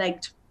balance a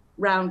legged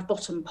round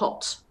bottom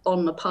pot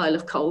on a pile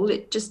of coal.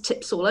 It just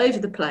tips all over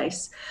the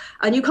place.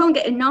 And you can't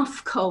get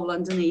enough coal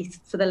underneath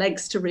for the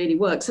legs to really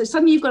work. So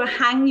suddenly you've got to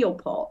hang your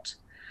pot.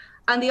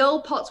 And the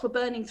old pots were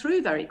burning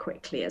through very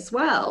quickly as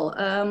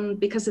well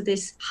because of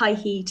this high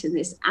heat and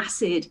this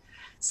acid,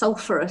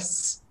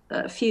 sulphurous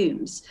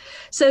fumes.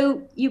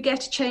 So you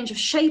get a change of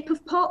shape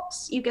of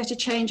pots, you get a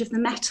change of the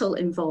metal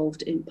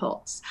involved in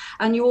pots,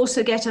 and you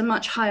also get a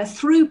much higher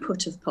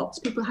throughput of pots.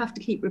 People have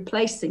to keep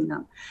replacing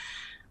them,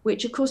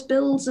 which of course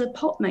builds a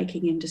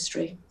pot-making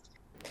industry.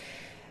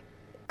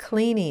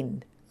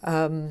 Cleaning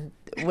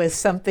was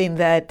something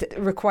that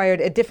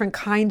required a different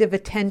kind of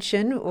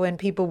attention when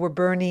people were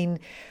burning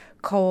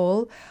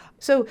coal.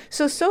 So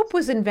soap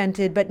was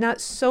invented, but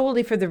not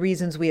solely for the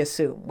reasons we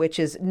assume, which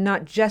is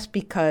not just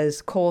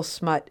because coal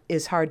smut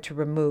is hard to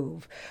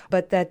remove,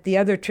 but that the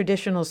other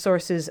traditional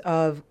sources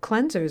of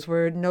cleansers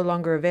were no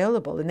longer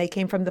available, and they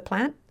came from the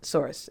plant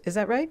source. Is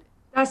that right?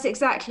 That's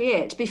exactly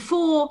it.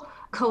 Before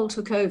coal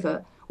took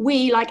over,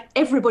 we, like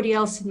everybody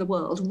else in the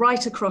world,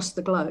 right across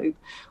the globe,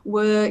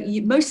 were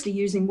mostly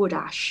using wood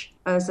ash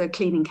as a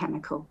cleaning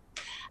chemical.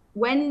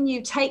 When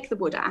you take the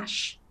wood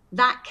ash,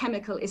 that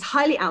chemical is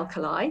highly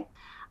alkali,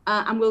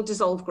 and will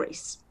dissolve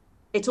grease.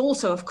 It's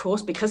also, of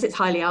course, because it's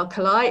highly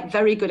alkali,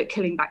 very good at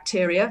killing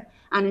bacteria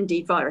and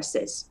indeed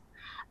viruses.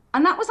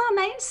 And that was our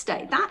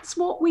mainstay. That's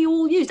what we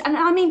all used. And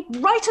I mean,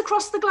 right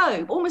across the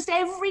globe, almost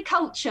every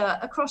culture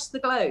across the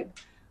globe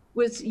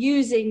was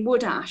using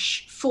wood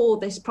ash for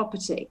this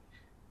property.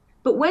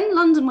 But when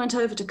London went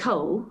over to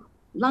coal,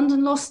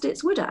 London lost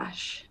its wood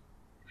ash.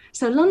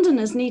 So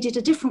Londoners needed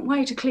a different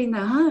way to clean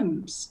their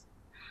homes.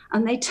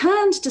 And they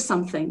turned to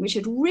something which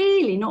had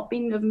really not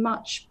been of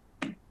much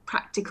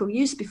practical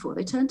use before.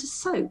 They turn to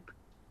soap,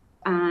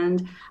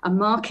 and a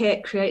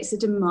market creates a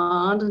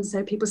demand, and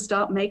so people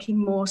start making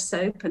more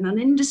soap, and an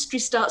industry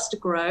starts to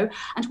grow,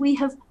 and we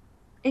have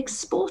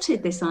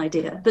exported this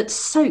idea that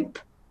soap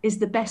is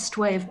the best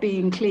way of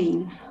being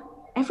clean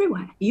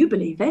everywhere. You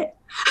believe it.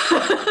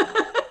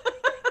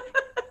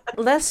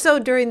 Less so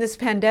during this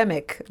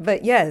pandemic,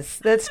 but yes,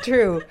 that's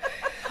true.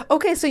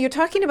 Okay, so you're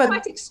talking about...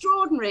 Quite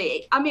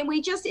extraordinary. I mean,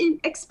 we just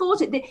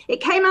exported. It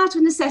came out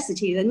of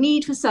necessity, the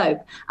need for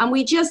soap, and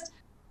we just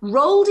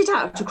rolled it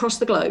out across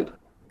the globe.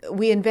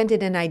 We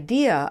invented an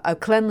idea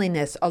of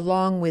cleanliness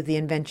along with the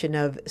invention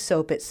of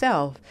soap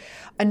itself.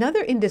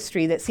 Another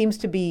industry that seems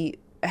to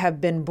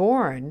have been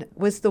born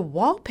was the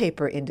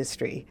wallpaper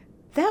industry.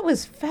 That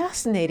was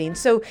fascinating.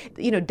 So,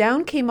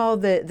 down came all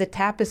the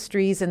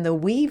tapestries and the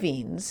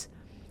weavings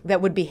that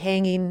would be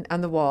hanging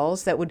on the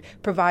walls that would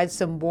provide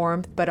some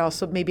warmth, but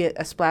also maybe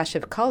a splash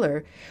of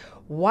color.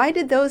 Why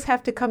did those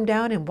have to come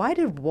down, and why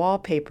did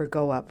wallpaper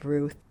go up,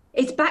 Ruth?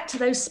 It's back to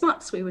those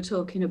smuts we were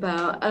talking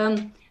about.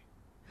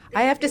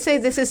 I have to say,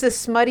 this is the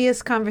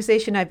smuttiest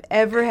conversation I've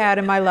ever had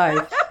in my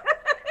life.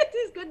 It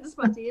is good and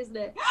smutty, isn't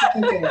it?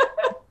 Okay.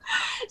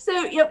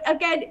 So,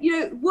 again,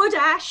 wood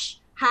ash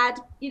had,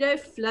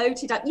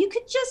 floated up. You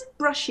could just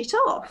brush it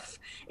off.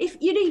 If,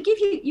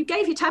 you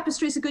gave your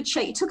tapestries a good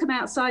shake, you took them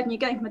outside and you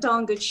gave them a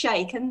darn good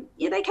shake, and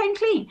they came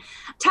clean.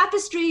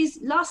 Tapestries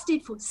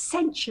lasted for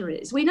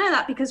centuries. We know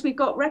that because we've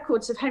got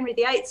records of Henry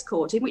VIII's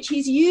court in which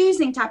he's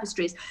using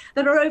tapestries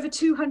that are over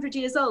 200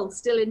 years old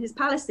still in his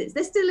palaces.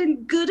 They're still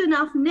in good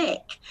enough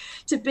nick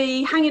to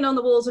be hanging on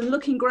the walls and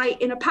looking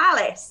great in a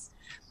palace.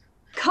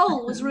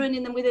 Coal was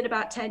ruining them within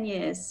about 10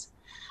 years.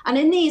 And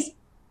in these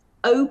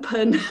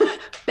open,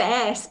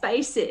 bare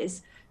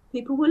spaces,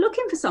 people were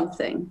looking for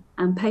something,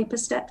 and paper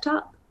stepped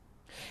up.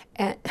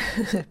 And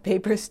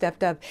paper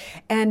stepped up.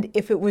 And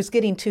if it was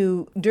getting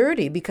too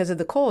dirty because of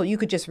the coal, you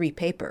could just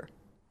repaper.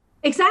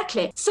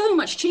 Exactly. So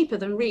much cheaper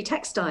than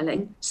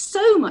retextiling.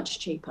 So much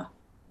cheaper.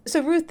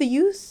 So, Ruth, the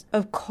use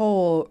of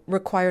coal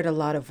required a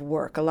lot of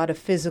work, a lot of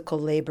physical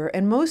labor,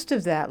 and most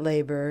of that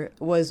labor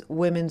was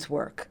women's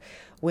work.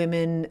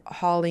 Women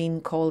hauling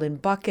coal in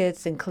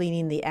buckets and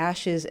cleaning the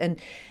ashes, and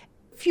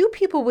few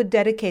people would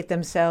dedicate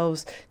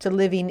themselves to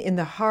living in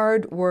the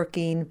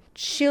hard-working,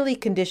 chilly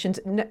conditions,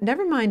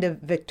 never mind a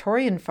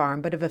Victorian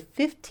farm, but of a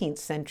 15th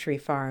century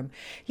farm.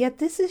 Yet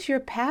this is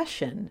your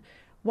passion.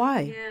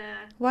 Why?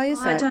 Yeah. Why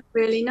is that? I don't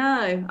really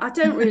know.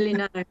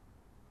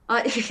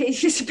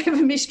 It's a bit of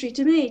a mystery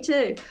to me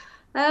too.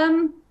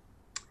 I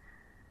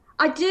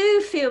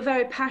do feel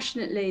very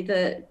passionately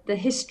that the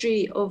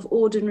history of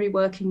ordinary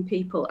working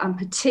people, and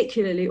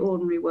particularly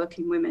ordinary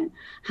working women,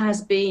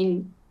 has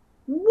been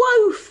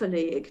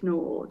woefully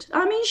ignored.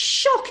 I mean,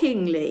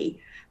 shockingly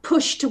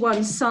pushed to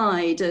one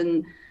side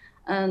and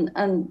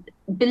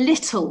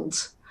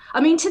belittled.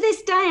 I mean, to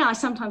this day, I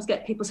sometimes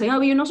get people saying, "Oh,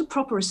 well, you're not a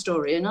proper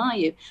historian, are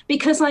you?"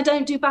 Because I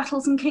don't do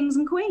battles and kings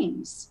and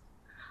queens.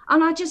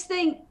 And I just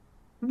think,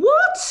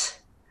 what?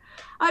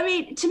 I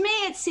mean, to me,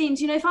 it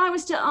seems, if I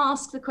was to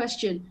ask the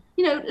question,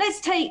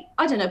 let's take,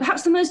 I don't know,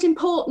 perhaps the most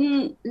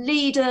important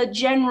leader,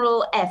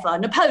 general ever,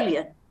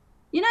 Napoleon.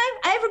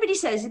 Everybody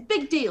says, it's a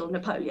big deal,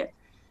 Napoleon.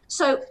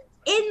 So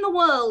in the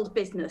world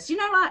business,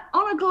 like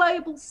on a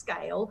global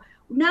scale,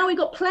 now we've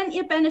got plenty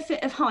of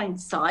benefit of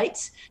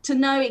hindsight to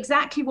know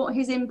exactly what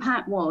his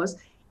impact was.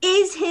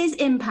 Is his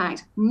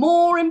impact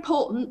more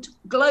important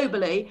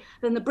globally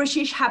than the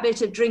British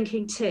habit of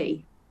drinking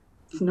tea?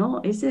 It's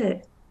not, is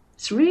it?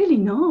 It's really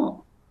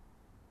not.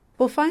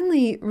 Well,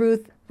 finally,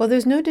 Ruth,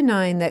 there's no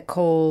denying that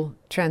coal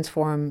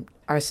transformed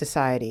our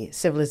society,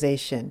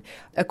 civilization.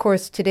 Of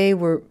course, today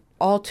we're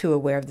all too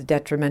aware of the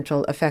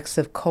detrimental effects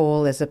of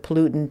coal as a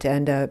pollutant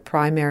and a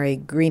primary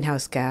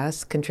greenhouse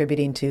gas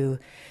contributing to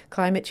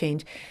climate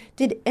change.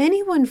 Did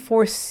anyone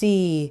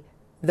foresee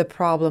the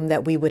problem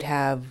that we would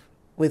have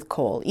with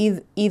coal,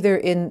 either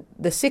in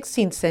the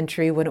 16th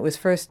century when it was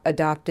first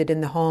adopted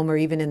in the home, or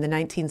even in the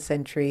 19th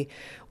century?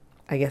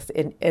 I guess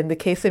in the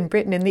case in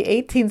Britain in the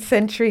 18th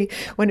century,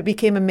 when it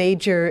became a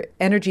major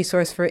energy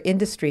source for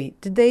industry,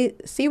 did they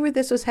see where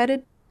this was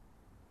headed?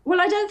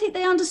 Well, I don't think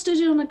they understood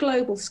it on a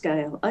global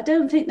scale. I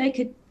don't think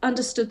they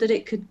understood that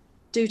it could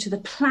do to the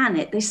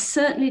planet. They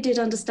certainly did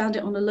understand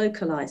it on a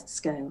localized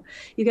scale.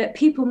 You get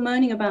people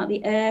moaning about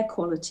the air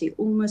quality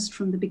almost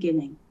from the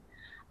beginning.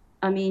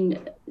 I mean,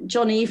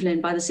 John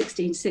Evelyn, by the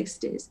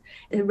 1660s,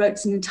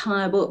 wrote an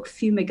entire book,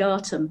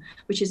 Fumigatum,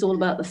 which is all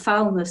about the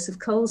foulness of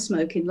coal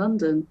smoke in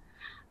London.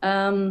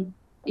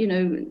 You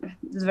know,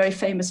 the very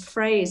famous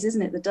phrase,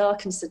 isn't it? The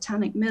dark and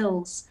satanic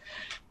mills.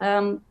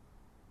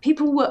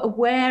 People were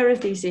aware of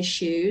these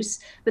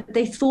issues, but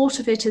they thought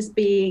of it as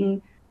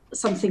being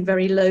something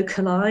very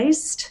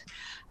localized.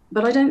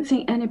 But I don't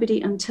think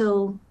anybody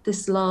until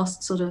this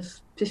last sort of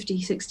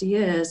 50, 60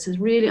 years has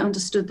really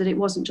understood that it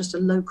wasn't just a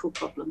local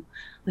problem,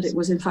 that it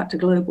was in fact a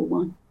global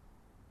one.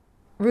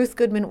 Ruth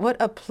Goodman, what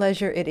a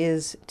pleasure it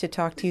is to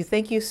talk to you.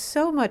 Thank you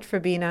so much for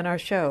being on our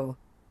show.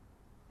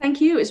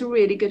 Thank you. It's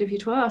really good of you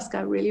to ask.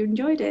 I really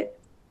enjoyed it.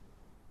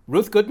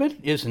 Ruth Goodman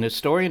is an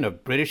historian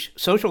of British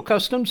social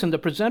customs and the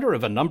presenter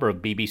of a number of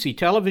BBC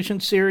television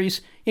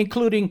series,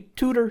 including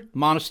Tudor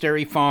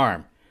Monastery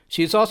Farm.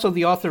 She is also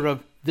the author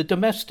of The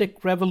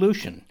Domestic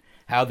Revolution,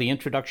 How the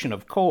Introduction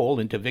of Coal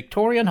into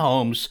Victorian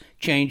Homes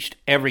Changed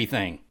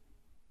Everything.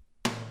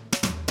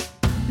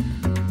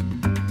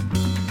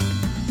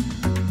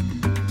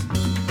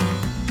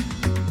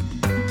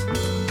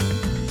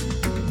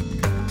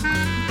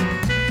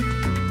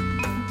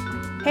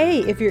 Hey,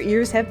 if your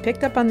ears have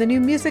picked up on the new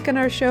music in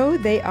our show,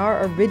 they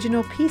are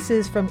original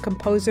pieces from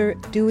composer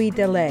Dewey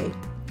Delay.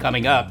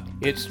 Coming up,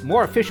 it's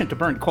more efficient to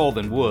burn coal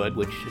than wood,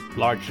 which it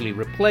largely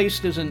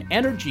replaced as an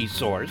energy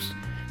source.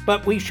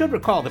 But we should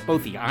recall that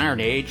both the Iron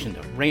Age and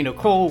the reign of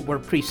coal were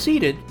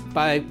preceded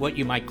by what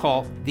you might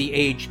call the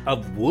Age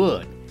of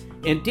Wood.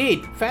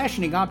 Indeed,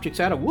 fashioning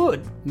objects out of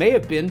wood may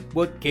have been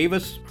what gave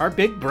us our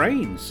big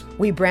brains.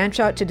 We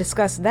branch out to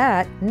discuss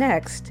that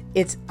next.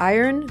 It's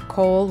Iron,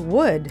 Coal,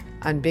 Wood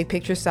on Big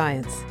Picture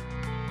Science.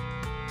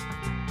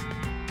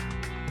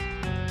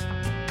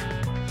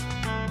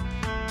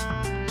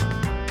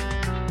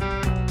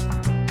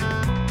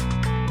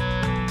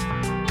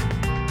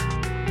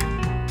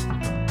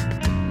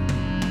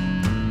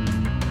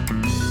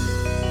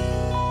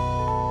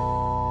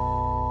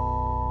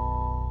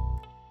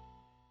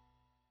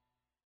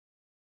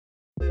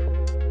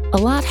 A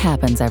lot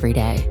happens every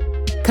day.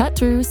 Cut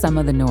through some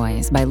of the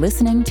noise by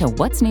listening to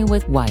What's New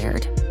with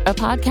Wired, a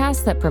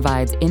podcast that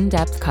provides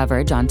in-depth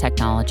coverage on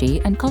technology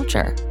and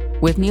culture.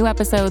 With new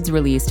episodes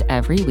released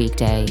every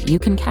weekday, you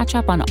can catch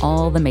up on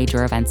all the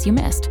major events you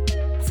missed.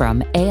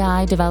 From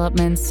AI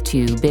developments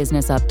to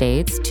business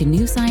updates to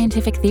new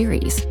scientific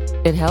theories,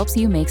 it helps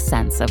you make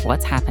sense of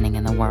what's happening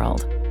in the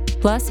world.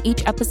 Plus,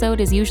 each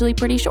episode is usually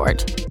pretty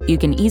short. You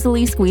can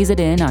easily squeeze it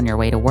in on your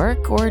way to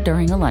work or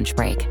during a lunch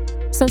break.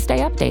 So stay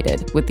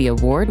updated with the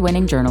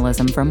award-winning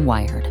journalism from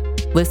Wired.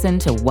 Listen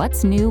to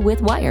What's New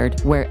with Wired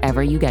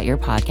wherever you get your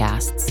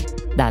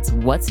podcasts. That's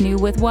What's New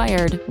with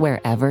Wired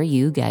wherever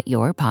you get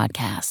your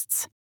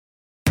podcasts.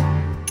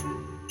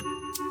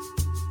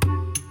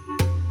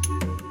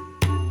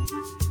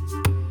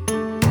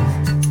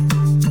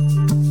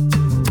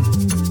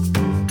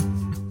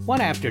 One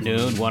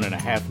afternoon,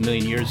 1.5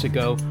 million years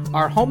ago,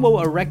 our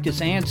Homo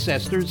erectus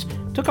ancestors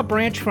took a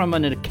branch from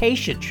an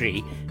acacia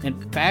tree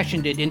and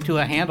fashioned it into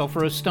a handle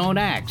for a stone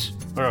axe,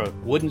 or a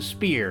wooden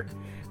spear.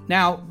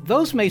 Now,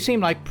 those may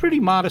seem like pretty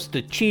modest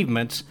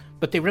achievements,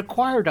 but they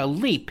required a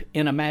leap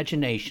in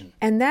imagination.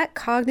 And that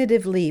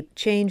cognitive leap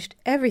changed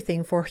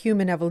everything for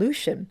human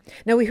evolution.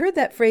 Now, we heard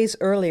that phrase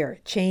earlier,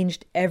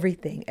 changed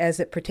everything, as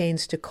it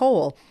pertains to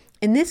coal.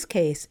 In this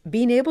case,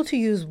 being able to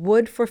use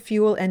wood for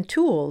fuel and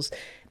tools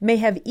may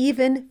have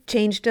even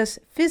changed us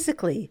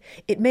physically.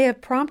 It may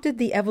have prompted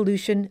the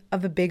evolution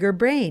of a bigger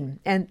brain.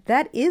 And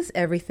that is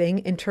everything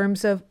in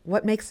terms of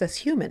what makes us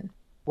human.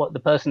 What the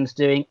person's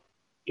doing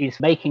is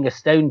making a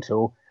stone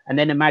tool and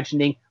then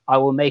imagining I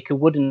will make a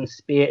wooden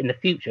spear in the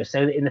future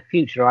so that in the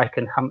future I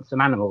can hunt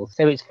some animals.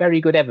 So it's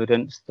very good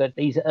evidence that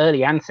these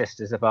early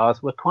ancestors of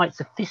ours were quite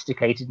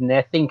sophisticated in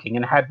their thinking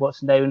and had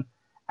what's known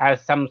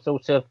as some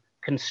sort of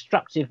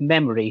constructive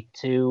memory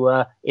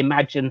to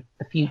imagine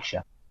the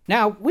future.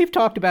 Now, we've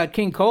talked about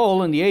King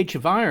Coal and the Age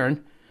of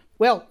Iron.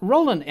 Well,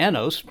 Roland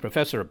Enos,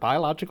 professor of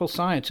biological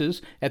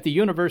sciences at the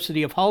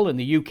University of Hull in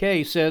the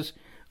UK, says,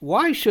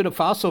 why should a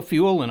fossil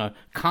fuel and a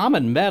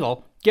common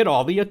metal get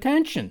all the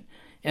attention?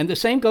 And the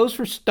same goes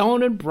for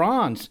stone and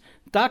bronze.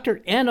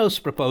 Dr. Enos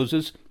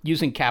proposes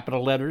using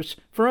capital letters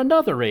for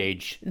another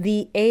age.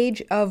 The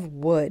Age of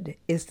Wood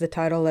is the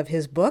title of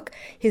his book.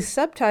 His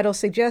subtitle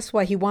suggests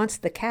why he wants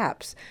the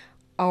caps.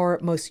 Our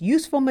most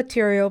useful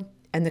material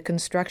and the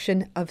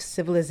construction of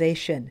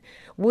civilization.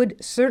 Wood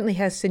certainly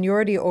has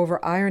seniority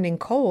over iron and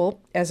coal,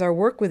 as our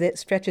work with it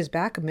stretches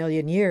back 1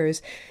 million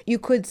years. You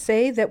could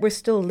say that we're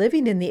still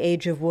living in the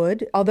Age of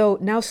Wood, although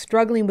now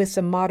struggling with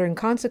some modern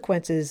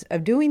consequences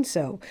of doing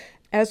so.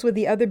 As with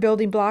the other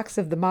building blocks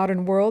of the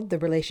modern world, the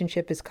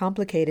relationship is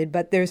complicated,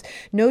 but there's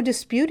no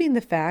disputing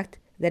the fact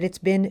that it's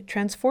been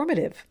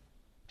transformative.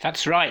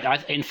 That's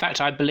right. In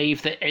fact, I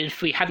believe that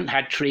if we hadn't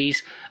had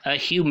trees,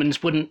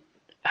 humans wouldn't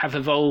have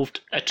evolved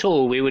at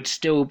all. We would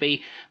still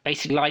be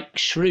basically like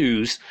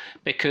shrews,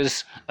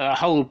 because our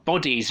whole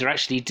bodies are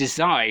actually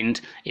designed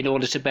in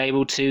order to be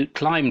able to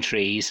climb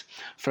trees,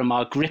 from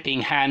our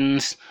gripping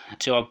hands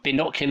to our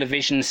binocular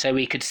vision so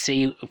we could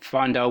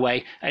find our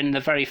way, and the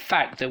very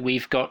fact that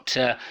we've got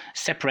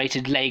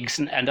separated legs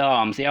and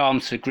arms, the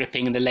arms for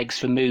gripping and the legs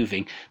for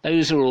moving.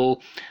 Those are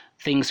all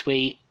things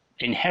we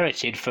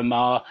inherited from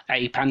our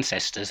ape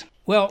ancestors.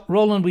 Well,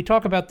 Roland, we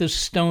talk about the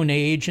Stone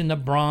Age and the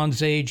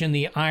Bronze Age and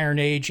the Iron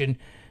Age, and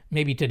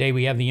maybe today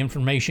we have the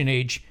Information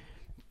Age,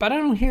 but I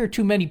don't hear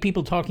too many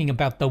people talking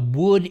about the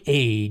Wood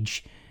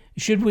Age.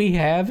 Should we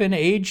have an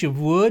age of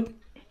wood?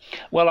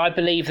 Well, I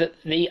believe that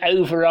the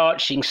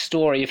overarching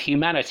story of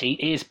humanity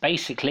is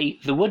basically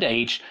the Wood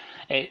Age.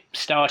 It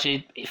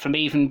started from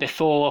even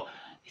before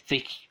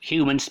the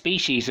human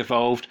species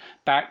evolved,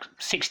 back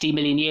 60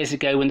 million years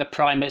ago when the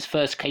primates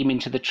first came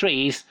into the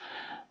trees.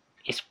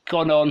 It's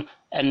gone on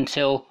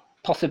until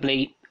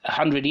possibly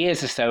 100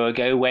 years or so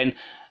ago when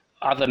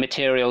other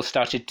materials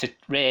started to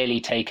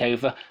really take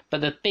over.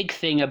 But the big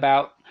thing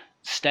about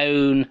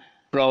stone,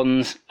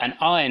 bronze and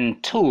iron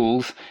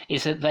tools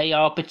is that they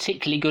are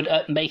particularly good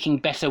at making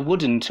better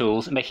wooden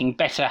tools, making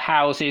better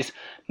houses,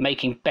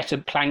 making better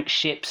plank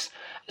ships.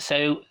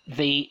 So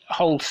the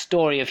whole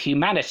story of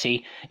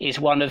humanity is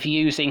one of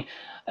using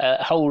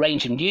a whole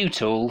range of new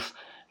tools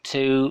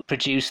to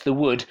produce the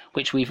wood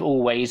which we've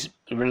always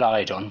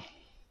relied on.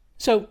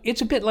 So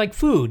it's a bit like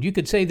food. You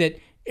could say that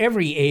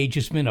every age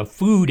has been a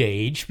food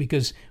age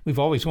because we've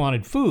always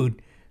wanted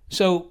food.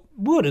 So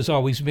wood has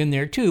always been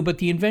there too, but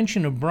the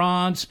invention of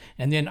bronze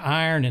and then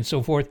iron and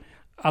so forth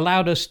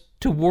allowed us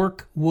to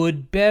work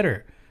wood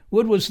better.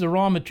 Wood was the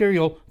raw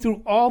material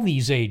through all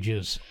these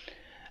ages.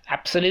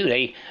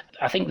 Absolutely.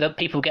 I think that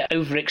people get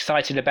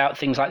overexcited about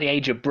things like the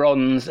age of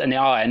bronze and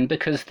iron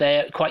because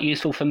they're quite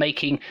useful for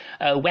making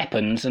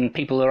weapons, and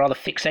people are rather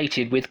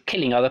fixated with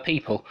killing other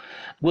people.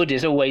 Wood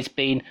has always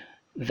been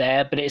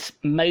there, but its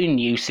main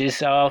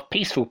uses are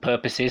peaceful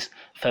purposes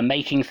for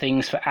making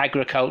things for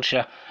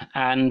agriculture,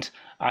 and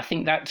I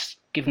think that's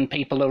given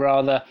people a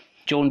rather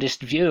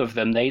jaundiced view of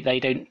them. They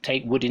don't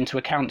take wood into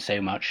account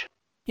so much.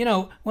 You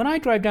know, when I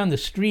drive down the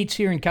streets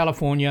here in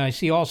California, I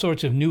see all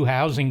sorts of new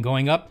housing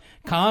going up,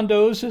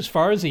 condos as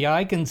far as the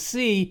eye can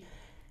see,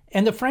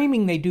 and the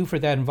framing they do for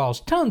that involves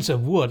tons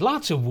of wood,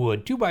 lots of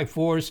wood,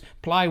 2x4s,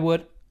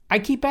 plywood. I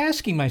keep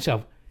asking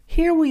myself,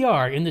 here we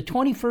are in the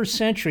 21st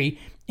century,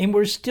 and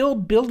we're still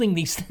building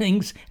these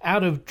things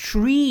out of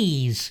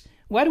trees.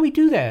 Why do we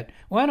do that?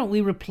 Why don't we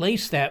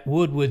replace that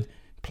wood with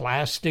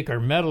plastic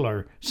or metal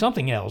or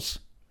something else?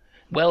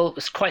 Well,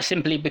 it's quite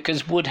simply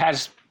because wood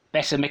has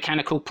better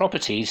mechanical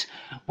properties.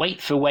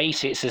 Weight for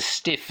weight, it's as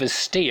stiff as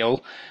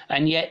steel,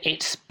 and yet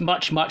it's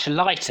much, much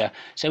lighter.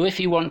 So if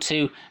you want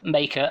to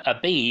make a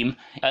beam,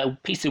 a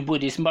piece of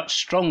wood is much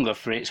stronger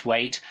for its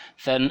weight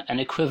than an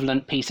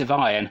equivalent piece of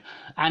iron.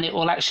 And it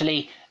will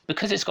actually,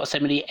 because it's got so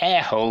many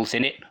air holes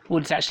in it,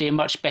 wood's actually a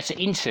much better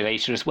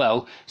insulator as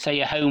well. So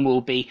your home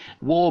will be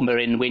warmer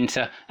in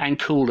winter and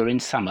cooler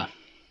in summer.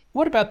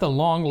 What about the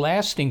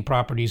long-lasting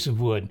properties of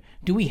wood?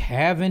 Do we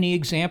have any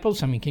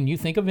examples? I mean, can you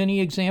think of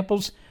any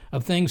examples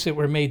of things that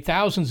were made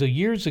thousands of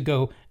years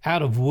ago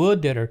out of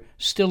wood that are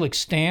still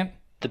extant?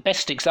 The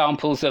best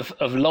examples of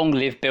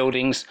long-lived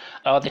buildings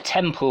are the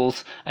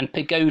temples and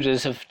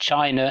pagodas of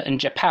China and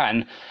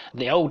Japan.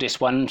 The oldest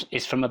one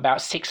is from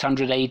about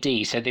 600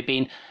 AD, so they've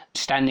been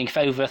standing for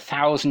over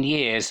 1,000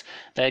 years.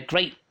 The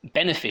great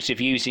benefit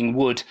of using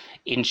wood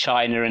in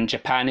China and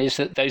Japan is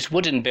that those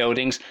wooden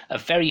buildings are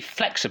very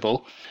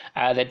flexible.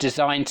 They're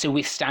designed to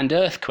withstand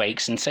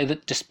earthquakes, and so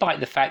that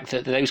despite the fact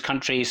that those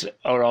countries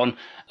are on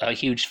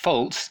huge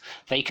faults,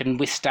 they can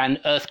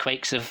withstand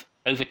earthquakes of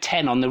over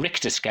 10 on the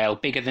Richter scale,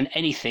 bigger than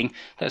anything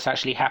that's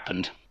actually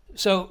happened.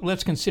 So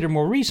let's consider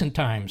more recent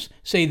times,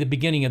 say the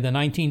beginning of the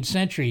 19th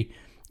century.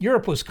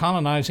 Europe was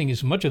colonizing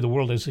as much of the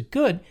world as it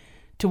could.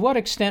 To what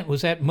extent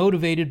was that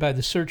motivated by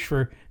the search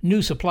for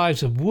new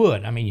supplies of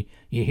wood? I mean,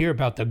 you hear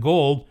about the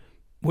gold.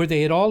 Were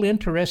they at all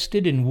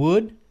interested in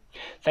wood?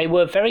 They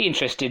were very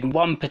interested in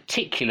one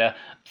particular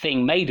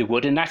thing made of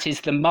wood, and that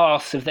is the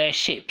masts of their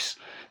ships.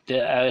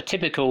 The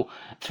typical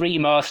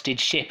three-masted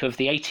ship of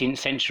the 18th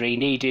century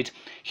needed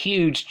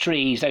huge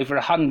trees over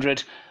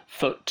 100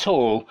 foot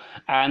tall,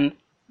 and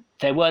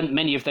there weren't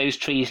many of those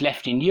trees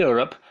left in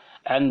Europe,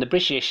 and the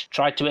British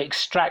tried to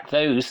extract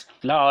those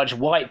large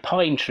white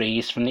pine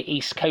trees from the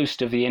east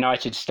coast of the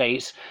United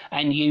States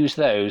and use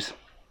those.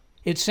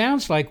 It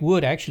sounds like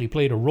wood actually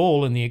played a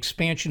role in the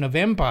expansion of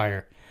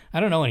empire. I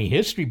don't know any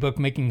history book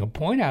making a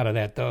point out of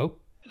that, though.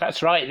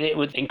 That's right. It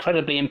was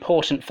incredibly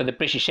important for the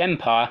British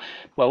Empire.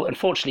 Well,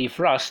 unfortunately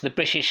for us, the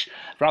British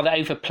rather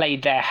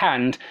overplayed their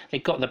hand. They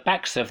got the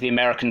backs of the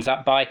Americans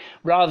up by,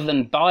 rather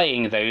than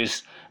buying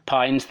those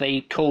pines,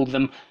 they called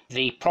them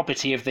the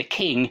property of the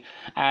king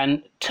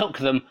and took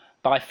them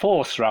by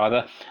force,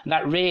 rather. And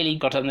that really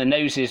got on the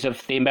noses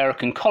of the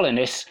American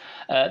colonists.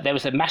 There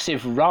was a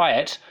massive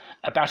riot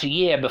about a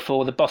year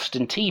before the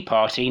Boston Tea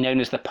Party, known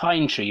as the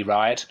Pine Tree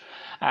Riot,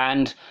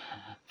 and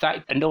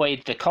that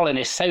annoyed the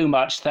colonists so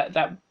much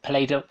that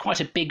played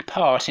quite a big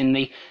part in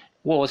the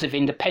Wars of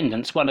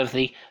Independence. One of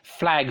the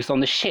flags on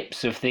the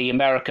ships of the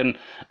American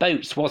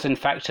boats was in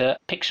fact a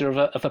picture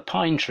of a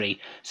pine tree.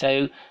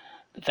 So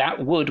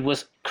that wood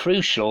was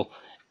crucial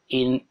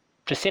in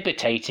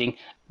precipitating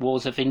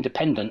Wars of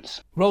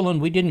Independence.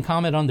 Roland, we didn't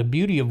comment on the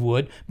beauty of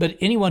wood, but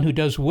anyone who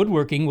does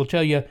woodworking will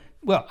tell you,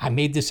 well, I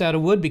made this out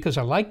of wood because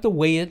I like the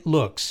way it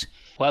looks.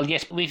 Well,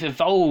 yes, we've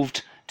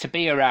evolved to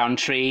be around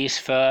trees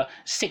for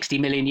 60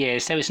 million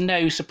years, so it's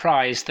no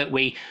surprise that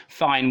we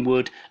find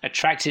wood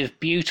attractive,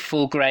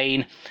 beautiful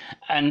grain,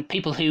 and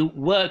people who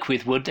work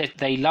with wood,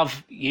 they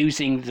love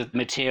using the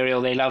material,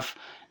 they love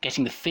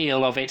getting the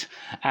feel of it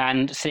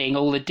and seeing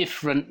all the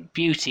different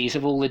beauties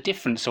of all the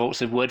different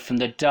sorts of wood, from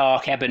the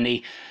dark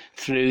ebony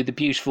through the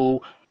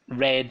beautiful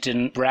red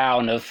and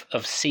brown of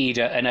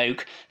cedar and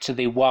oak to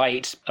the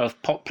white of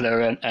poplar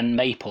and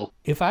maple.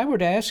 If I were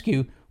to ask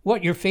you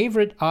what your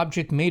favorite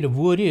object made of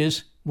wood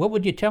is, what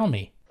would you tell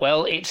me?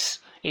 Well, it's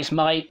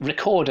my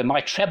recorder, my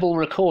treble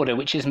recorder,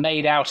 which is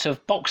made out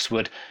of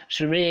boxwood.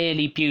 It's a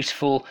really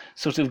beautiful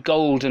sort of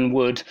golden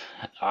wood.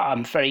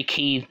 I'm a very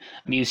keen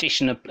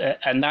musician,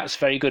 and that's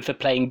very good for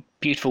playing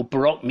beautiful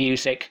Baroque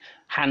music,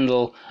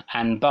 Handel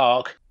and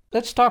Bach.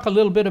 Let's talk a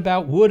little bit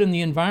about wood and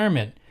the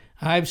environment.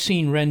 I've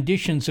seen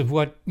renditions of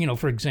what,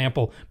 for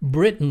example,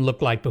 Britain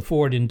looked like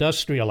before it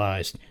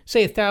industrialized,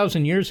 say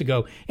 1,000 years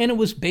ago, and it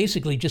was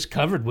basically just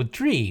covered with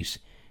trees.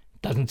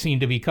 Doesn't seem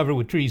to be covered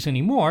with trees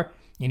any more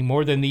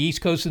than the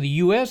east coast of the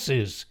U.S.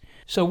 is.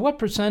 So what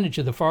percentage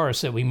of the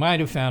forest that we might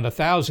have found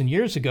 1,000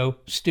 years ago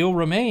still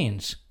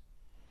remains?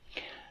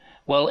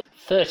 Well,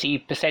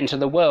 30% of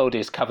the world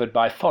is covered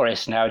by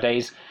forests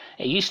nowadays.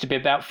 It used to be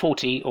about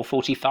 40 or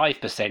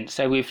 45%,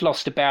 so we've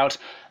lost about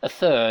a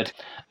third.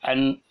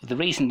 And the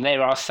reason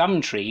there are some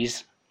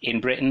trees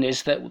in Britain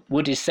is that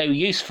wood is so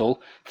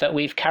useful that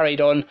we've carried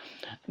on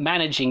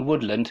managing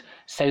woodland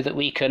so that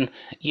we can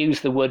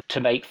use the wood to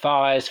make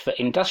fires for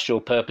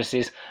industrial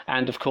purposes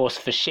and, of course,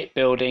 for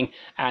shipbuilding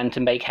and to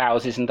make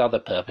houses and other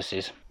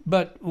purposes.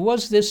 But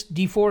was this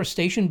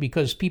deforestation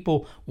because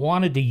people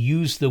wanted to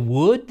use the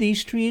wood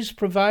these trees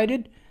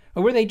provided?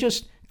 Or were they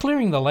just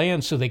clearing the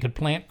land so they could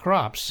plant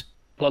crops?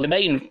 Well, the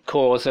main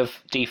cause of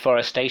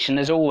deforestation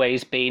has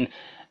always been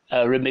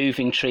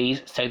removing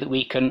trees so that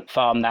we can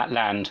farm that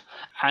land.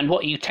 And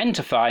what you tend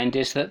to find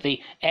is that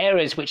the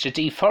areas which are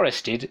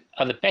deforested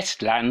are the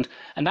best land,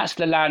 and that's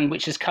the land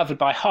which is covered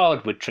by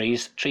hardwood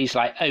trees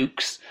like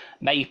oaks,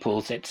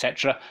 maples,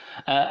 etc.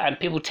 And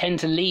people tend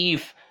to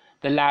leave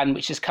the land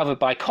which is covered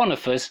by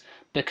conifers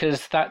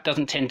because that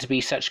doesn't tend to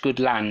be such good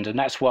land. And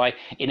that's why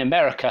in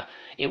America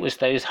it was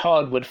those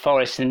hardwood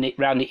forests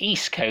around the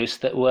East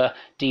Coast that were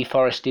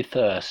deforested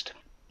first.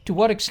 To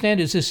what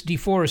extent is this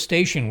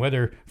deforestation,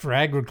 whether for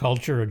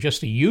agriculture or just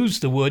to use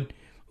the wood,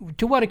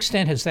 to what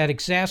extent has that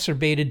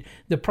exacerbated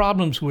the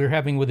problems we're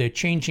having with a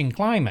changing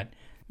climate?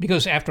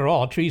 Because after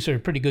all, trees are a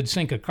pretty good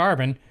sink of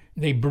carbon.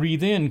 They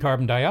breathe in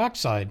carbon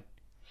dioxide.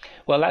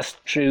 Well, that's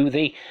true.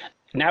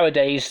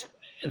 Nowadays,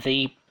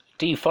 the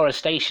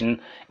deforestation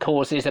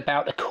causes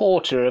about a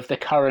quarter of the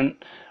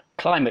current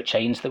climate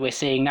change that we're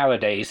seeing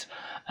nowadays.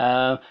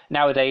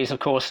 Nowadays, of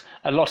course,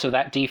 a lot of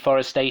that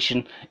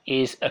deforestation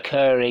is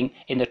occurring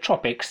in the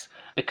tropics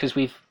because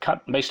we've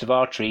cut most of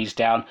our trees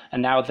down,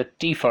 and now the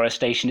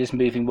deforestation is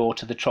moving more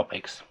to the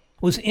tropics.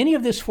 Was any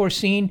of this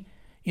foreseen?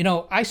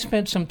 I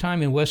spent some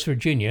time in West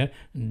Virginia.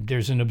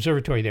 There's an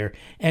observatory there,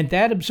 and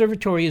that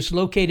observatory is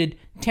located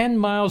 10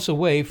 miles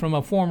away from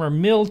a former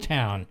mill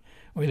town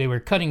where they were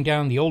cutting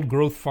down the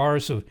old-growth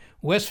forests of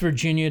West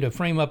Virginia to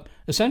frame up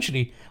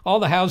essentially all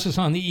the houses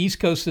on the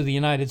east coast of the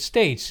United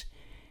States.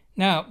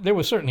 Now, there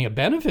was certainly a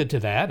benefit to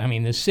that. I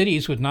mean, the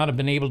cities would not have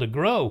been able to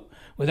grow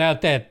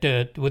without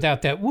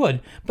that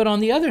wood. But on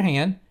the other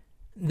hand,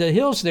 the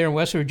hills there in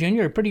West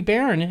Virginia are pretty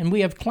barren, and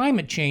we have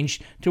climate change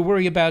to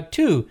worry about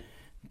too.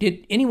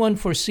 Did anyone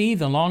foresee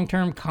the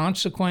long-term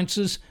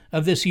consequences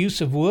of this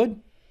use of wood?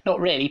 Not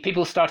really.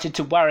 People started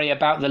to worry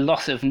about the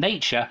loss of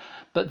nature,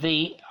 but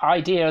the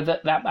idea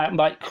that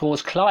might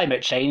cause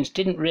climate change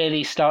didn't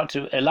really start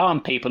to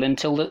alarm people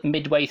until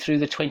midway through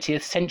the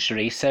 20th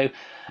century. So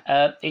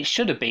it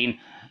should have been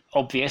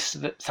obvious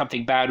that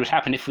something bad would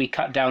happen if we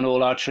cut down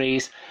all our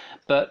trees,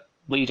 but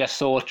we just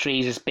saw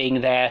trees as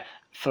being there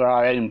for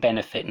our own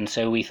benefit, and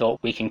so we thought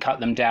we can cut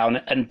them down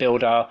and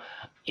build our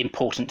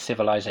important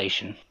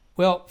civilization.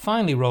 Well,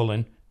 finally,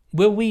 Roland,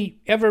 will we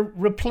ever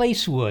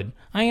replace wood?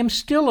 I am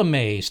still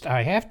amazed,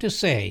 I have to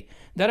say,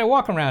 that I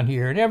walk around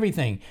here and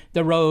everything,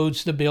 the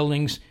roads, the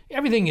buildings,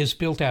 everything is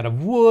built out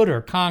of wood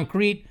or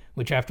concrete,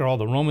 which after all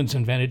the Romans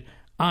invented,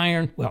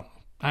 iron. Well,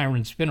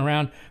 iron's been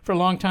around for a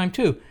long time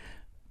too.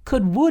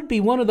 Could wood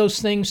be one of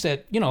those things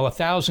that,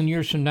 1,000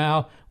 years from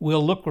now,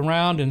 we'll look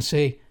around and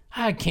say,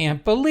 I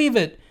can't believe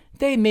it.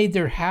 They made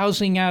their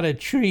housing out of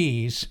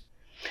trees.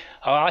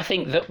 I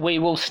think that we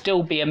will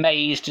still be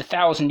amazed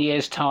 1,000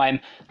 years' time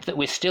that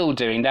we're still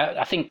doing that.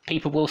 I think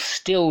people will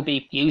still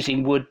be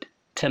using wood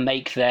to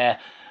make their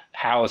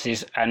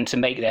houses and to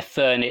make their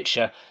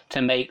furniture,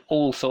 to make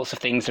all sorts of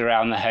things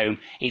around the home.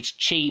 It's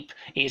cheap,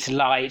 it's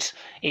light,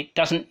 it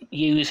doesn't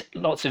use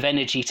lots of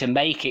energy to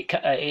make it,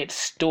 it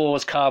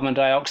stores carbon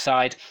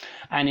dioxide.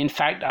 And in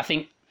fact, I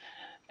think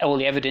all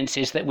the evidence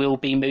is that we'll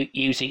be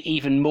using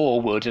even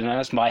more wood, and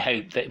that's my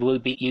hope, that we'll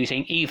be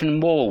using even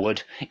more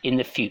wood in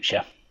the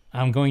future.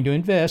 I'm going to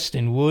invest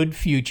in wood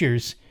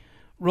futures.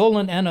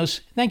 Roland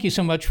Enos, thank you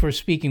so much for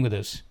speaking with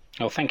us.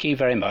 Oh, thank you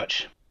very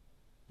much.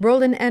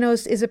 Roland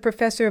Enos is a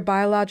professor of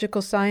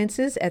biological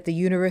sciences at the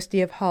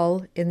University of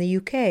Hull in the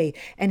UK,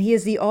 and he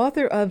is the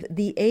author of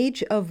The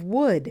Age of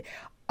Wood,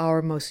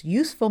 Our Most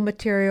Useful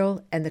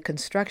Material and the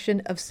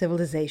Construction of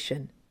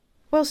Civilization.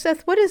 Well,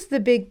 Seth, what is the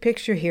big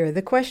picture here?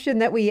 The question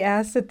that we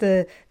asked at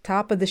the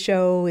top of the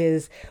show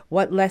is,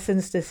 what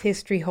lessons does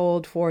history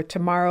hold for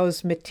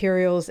tomorrow's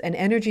materials and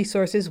energy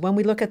sources when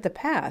we look at the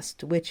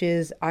past, which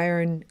is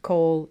iron,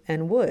 coal,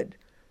 and wood?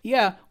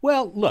 Yeah,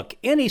 well, look,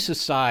 any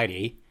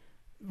society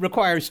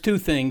requires two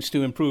things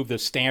to improve the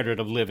standard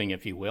of living,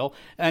 if you will.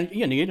 And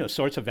you need a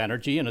source of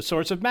energy and a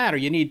source of matter.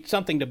 You need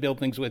something to build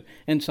things with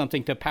and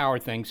something to power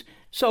things.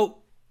 So,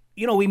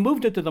 we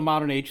moved into the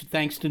modern age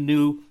thanks to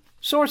new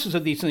sources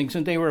of these things,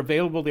 and they were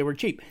available, they were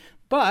cheap.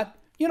 But,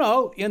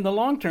 in the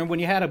long term, when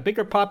you had a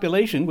bigger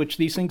population, which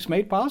these things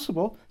made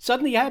possible,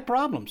 suddenly you had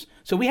problems.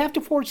 So we have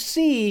to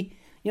foresee,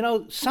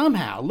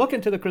 somehow look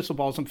into the crystal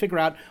balls and figure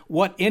out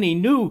what any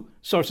new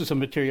sources of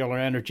material or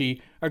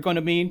energy are going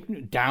to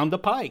mean down the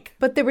pike.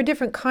 But there were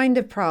different kind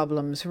of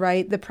problems,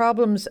 right? The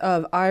problems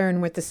of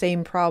iron were the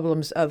same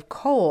problems of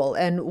coal.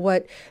 And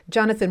what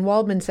Jonathan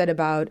Waldman said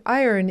about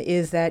iron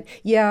is that,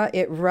 yeah,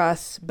 it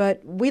rusts,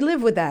 but we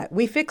live with that.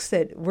 We fix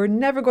it. We're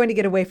never going to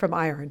get away from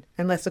iron,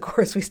 unless, of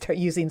course, we start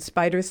using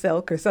spider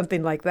silk or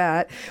something like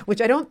that,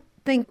 which I don't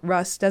think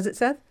rusts, does it,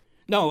 Seth?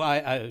 No, I,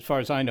 as far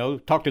as I know,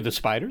 talk to the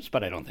spiders,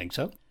 but I don't think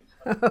so.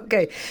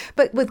 Okay.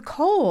 But with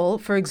coal,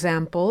 for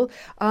example,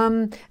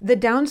 the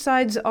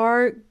downsides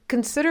are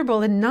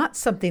considerable and not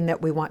something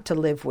that we want to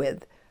live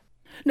with.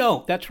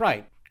 No, that's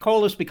right.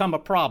 Coal has become a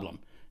problem.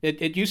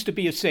 It used to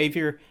be a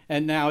savior,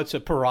 and now it's a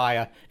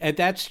pariah. And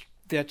that's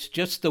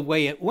just the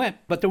way it went.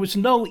 But there was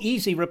no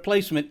easy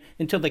replacement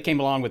until they came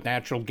along with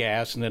natural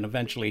gas and then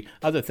eventually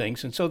other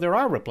things. And so there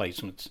are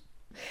replacements.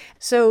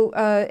 So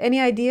any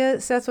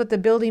idea, Seth, what the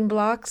building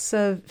blocks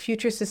of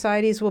future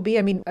societies will be?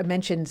 I mean, I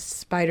mentioned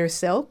spider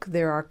silk.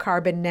 There are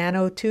carbon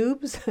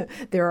nanotubes.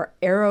 There are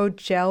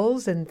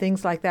aerogels and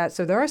things like that.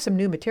 So there are some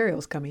new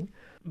materials coming.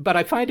 But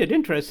I find it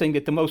interesting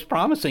that the most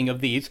promising of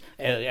these,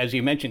 as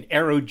you mentioned,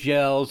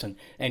 aerogels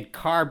and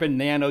carbon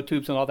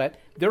nanotubes and all that,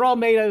 they're all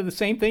made out of the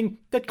same thing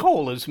that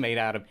coal is made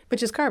out of.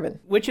 Which is carbon.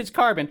 Which is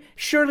carbon.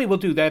 Surely we'll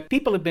do that.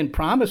 People have been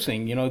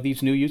promising,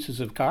 these new uses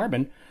of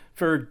carbon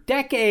for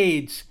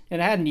decades. It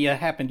hadn't yet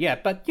happened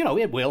yet, but,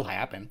 it will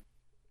happen.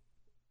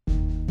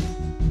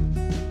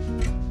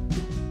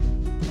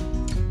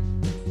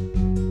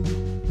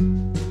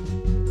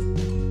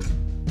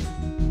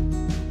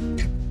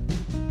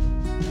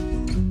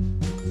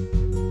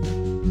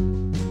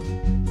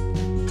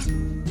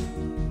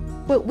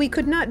 Well, we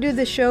could not do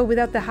the show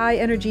without the high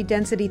energy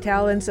density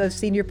talents of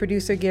senior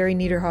producer Gary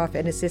Niederhoff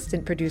and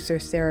assistant producer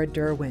Sarah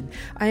Derwin.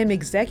 I am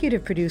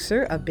executive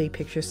producer of Big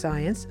Picture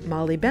Science,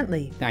 Molly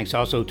Bentley. Thanks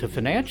also to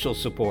financial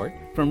support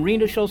from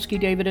Rena Shulsky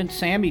David and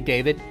Sammy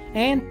David,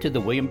 and to the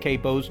William K.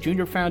 Bowes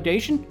Jr.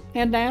 Foundation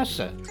and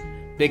NASA.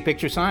 Big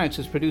Picture Science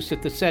is produced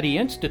at the SETI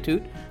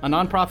Institute, a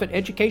nonprofit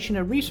education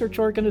and research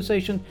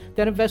organization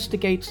that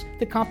investigates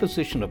the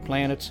composition of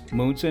planets,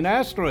 moons, and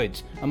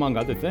asteroids, among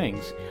other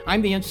things.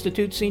 I'm the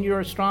Institute's senior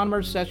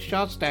astronomer, Seth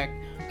Shostak.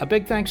 A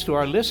big thanks to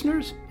our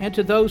listeners and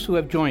to those who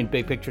have joined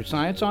Big Picture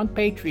Science on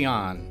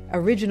Patreon.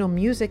 Original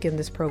music in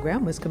this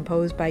program was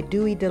composed by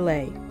Dewey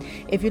DeLay.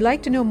 If you'd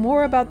like to know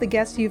more about the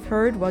guests you've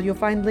heard, well, you'll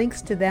find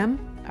links to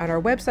them on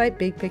our website,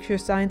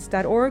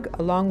 bigpicturescience.org,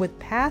 along with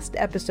past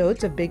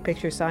episodes of Big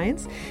Picture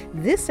Science.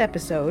 This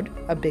episode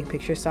of Big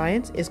Picture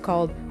Science is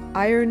called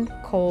Iron,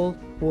 Coal,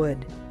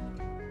 Wood.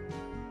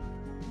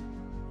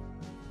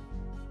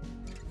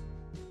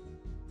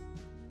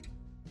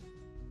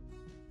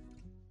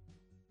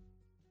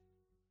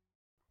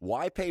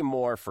 Why pay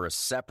more for a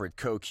separate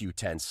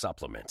CoQ10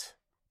 supplement?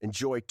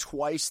 Enjoy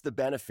twice the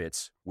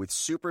benefits with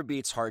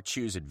SuperBeets Heart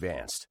Chews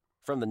Advanced.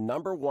 From the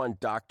 #1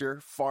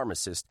 doctor,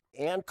 pharmacist,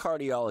 and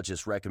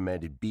cardiologist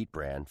recommended beet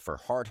brand for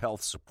heart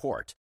health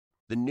support,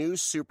 the new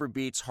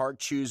SuperBeets Heart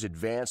Chews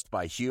Advanced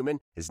by Human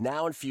is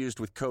now infused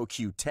with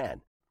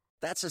CoQ10.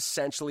 That's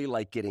essentially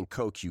like getting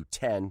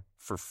CoQ10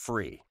 for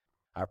free.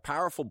 Our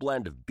powerful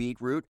blend of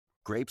beetroot,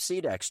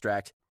 grapeseed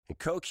extract, and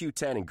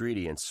CoQ10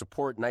 ingredients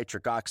support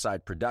nitric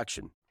oxide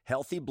production,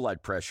 healthy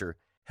blood pressure,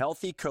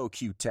 healthy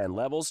CoQ10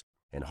 levels,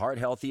 and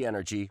heart-healthy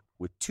energy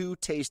with 2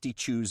 tasty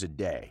chews a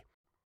day.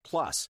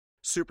 Plus,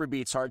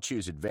 SuperBeets Heart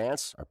Chews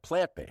Advance are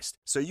plant-based,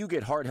 so you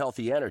get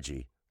heart-healthy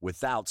energy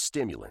without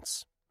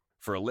stimulants.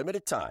 For a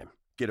limited time,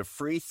 get a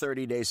free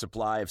 30-day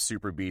supply of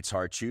SuperBeets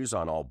Heart Chews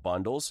on all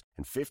bundles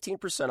and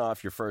 15%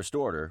 off your first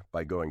order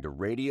by going to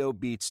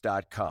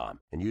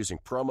radiobeats.com and using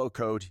promo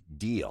code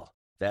DEAL.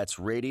 That's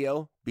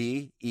radio,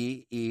 BEETS.com,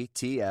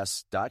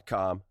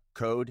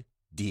 code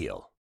DEAL.